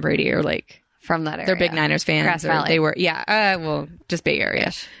and Tom Brady are like, From that area. they're big Niners fans. Grass or Valley. they were, just Bay Area.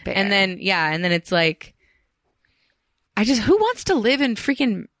 Ish, Bay and Area. then it's like, who wants to live in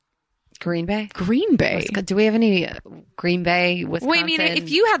freaking Green Bay? Green Bay? Do we have any Green Bay, Wisconsin? Well, I mean, if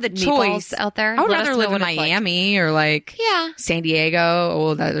you had the meatballs choice out there, I would let us rather know live in what it's like. Miami or like Yeah. San Diego.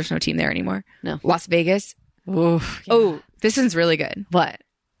 Oh, there's no team there anymore. No. Las Vegas. Oof. Oh, this one's really good. What?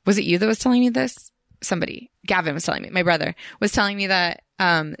 Was it you that was telling me this? Gavin was telling me. My brother was telling me that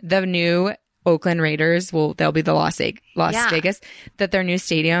the new Oakland Raiders they'll be the Las Vegas, that their new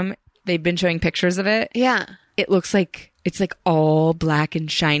stadium, they've been showing pictures of it. Yeah. It looks like it's like all black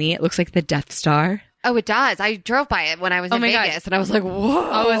and shiny. It looks like the Death Star. Oh, it does. I drove by it when I was in my Vegas, and I was like, whoa.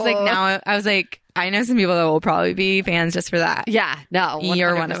 I was like, I know some people that will probably be fans just for that. Yeah, no, 100%.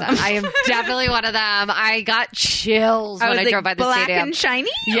 You're one of them. I am definitely one of them. I got chills when I drove by the black stadium. and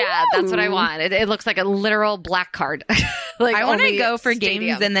shiny? Yeah, that's what I want. It looks like a literal black card. Like I want to only go for stadium.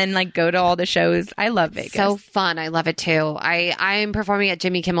 games and then like go to all the shows. I love Vegas. So fun. I love it too. I'm performing at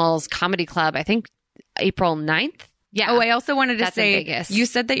Jimmy Kimmel's Comedy Club, I think April 9th. Yeah. Oh, I also wanted to That's in say, Vegas. you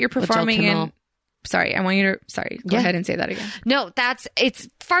said that you're Jill performing Kimmel. in. Sorry, I want you to. Sorry, go ahead and say that again. No, it's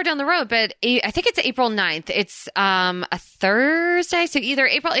far down the road, but I think it's April 9th. It's a Thursday, so either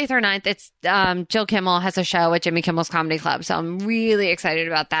April 8th or 9th. It's Jill Kimmel has a show at Jimmy Kimmel's Comedy Club, so I'm really excited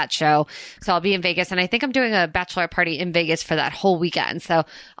about that show. So I'll be in Vegas, and I think I'm doing a bachelor party in Vegas for that whole weekend. So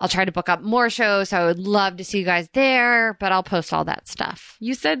I'll try to book up more shows. So I would love to see you guys there, but I'll post all that stuff.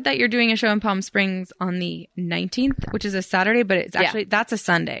 You said that you're doing a show in Palm Springs on the 19th, which is a Saturday, but it's actually that's a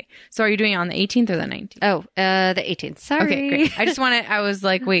Sunday. So are you doing it on the 18th or the 19th? Oh, the 18th. Sorry. Okay, great. I was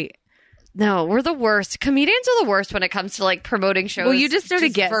like, wait. No, we're the worst. Comedians are the worst when it comes to like promoting shows. Well, you just know to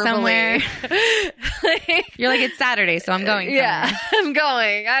get verbally. somewhere. You're like, it's Saturday, so I'm going somewhere. Yeah, I'm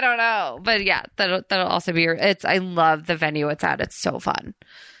going. I don't know. But yeah, that'll also be I love the venue it's at. It's so fun.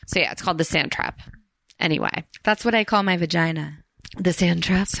 So yeah, it's called the Sand Trap. Anyway. That's what I call my vagina. The Sand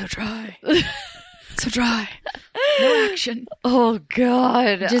Trap. So dry. So dry. No action. Oh,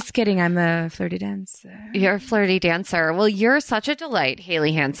 God. Just kidding. I'm a flirty dancer. You're a flirty dancer. Well, you're such a delight,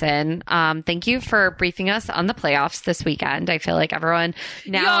 Haley Hansen. Thank you for briefing us on the playoffs this weekend. I feel like everyone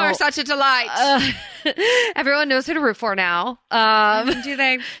now... You're such a delight. Everyone knows who to root for now. Do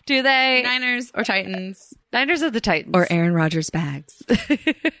they? Do they? Niners or Titans? Niners or the Titans? Or Aaron Rodgers bags.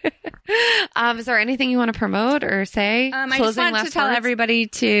 Is there anything you want to promote or say? I just want to tell everybody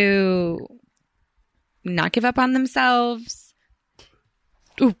to... not give up on themselves.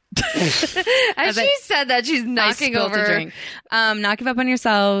 Ooh. As she said that, she's knocking over. A drink. Not give up on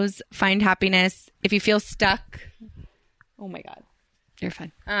yourselves. Find happiness. If you feel stuck, oh my God, you're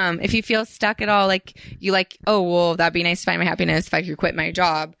fine. If you feel stuck at all, oh, well, that'd be nice to find my happiness if I could quit my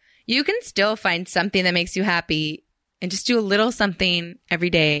job. You can still find something that makes you happy and just do a little something every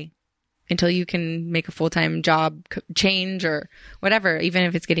day until you can make a full-time job change or whatever, even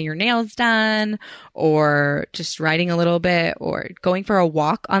if it's getting your nails done or just writing a little bit or going for a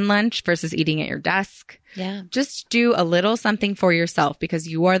walk on lunch versus eating at your desk. Yeah. Just do a little something for yourself because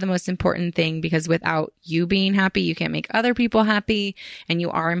you are the most important thing, because without you being happy, you can't make other people happy, and you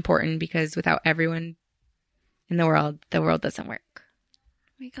are important because without everyone in the world doesn't work.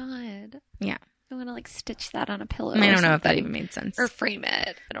 Oh my God. Yeah. I want to like stitch that on a pillow. I don't know if that even made sense. Or frame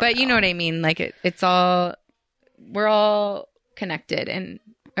it. But you know what I mean? Like it's all, we're all connected and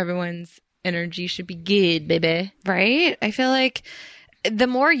everyone's energy should be good, baby. Right? I feel like the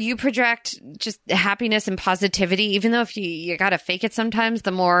more you project just happiness and positivity, even though if you got to fake it sometimes,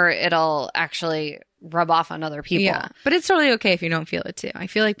 the more it'll actually rub off on other people. Yeah. But it's totally okay if you don't feel it too. I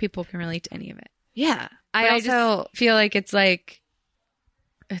feel like people can relate to any of it. Yeah. I just feel like it's like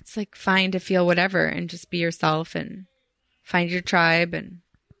fine to feel whatever and just be yourself and find your tribe and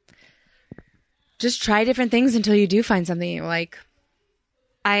just try different things until you do find something you like.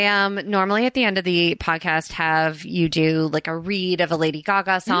 I normally at the end of the podcast have you do like a read of a Lady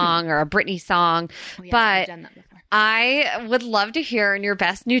Gaga song or a Britney song. Oh, yes, but I've done that before. I would love to hear in your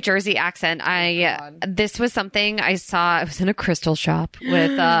best New Jersey accent. This was something I saw. I was in a crystal shop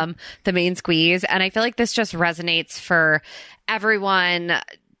with the Main Squeeze, and I feel like this just resonates for everyone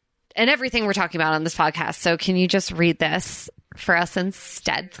and everything we're talking about on this podcast. So can you just read this for us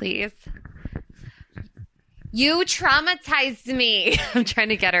instead, please? You traumatized me. I'm trying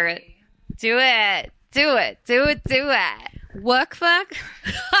to get her. Do it. Do it. Do it. Do it. Work for oh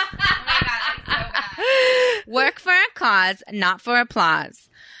my God, I'm so bad. Work for a cause, not for applause.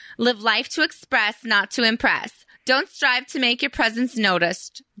 Live life to express, not to impress. Don't strive to make your presence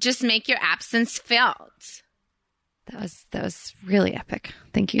noticed. Just make your absence felt. That was really epic.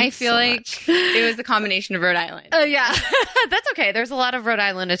 Thank you. I feel like much. It was a combination of Rhode Island. Oh, yeah. That's okay. There's a lot of Rhode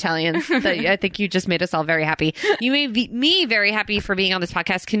Island Italians that I think you just made us all very happy. You made me very happy for being on this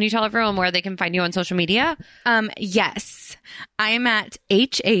podcast. Can you tell everyone where they can find you on social media? Yes. I am at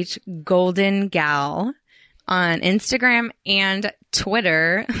HH Golden Gal on Instagram and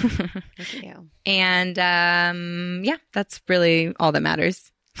Twitter. Thank you. And yeah, that's really all that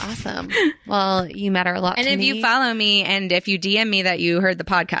matters. Awesome. Well, you matter a lot and to me. And if you follow me and if you DM me that you heard the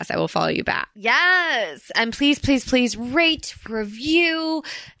podcast, I will follow you back. Yes. And please, please, please rate, review,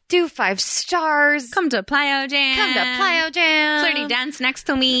 do 5 stars. Come to Plyo Jam. Come to Plyo Jam. Flirty dance next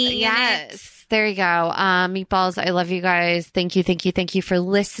to me. Yes. There you go. Meatballs, I love you guys. Thank you for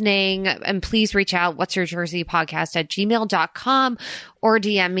listening. And please reach out, What's Your Jersey podcast at gmail.com or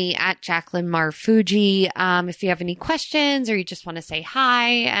DM me at Jacqueline Marfuji if you have any questions or you just want to say hi.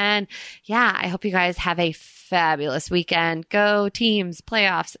 And yeah, I hope you guys have a fabulous weekend. Go teams,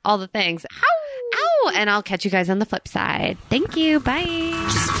 playoffs, all the things. Ow! And I'll catch you guys on the flip side. Thank you. Bye.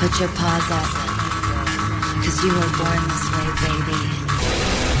 Just put your paws up, because you were born this way, baby.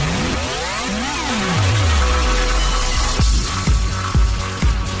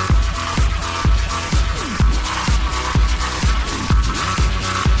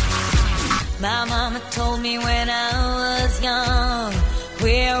 My mama told me when I was young,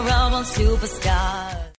 we're all born superstars.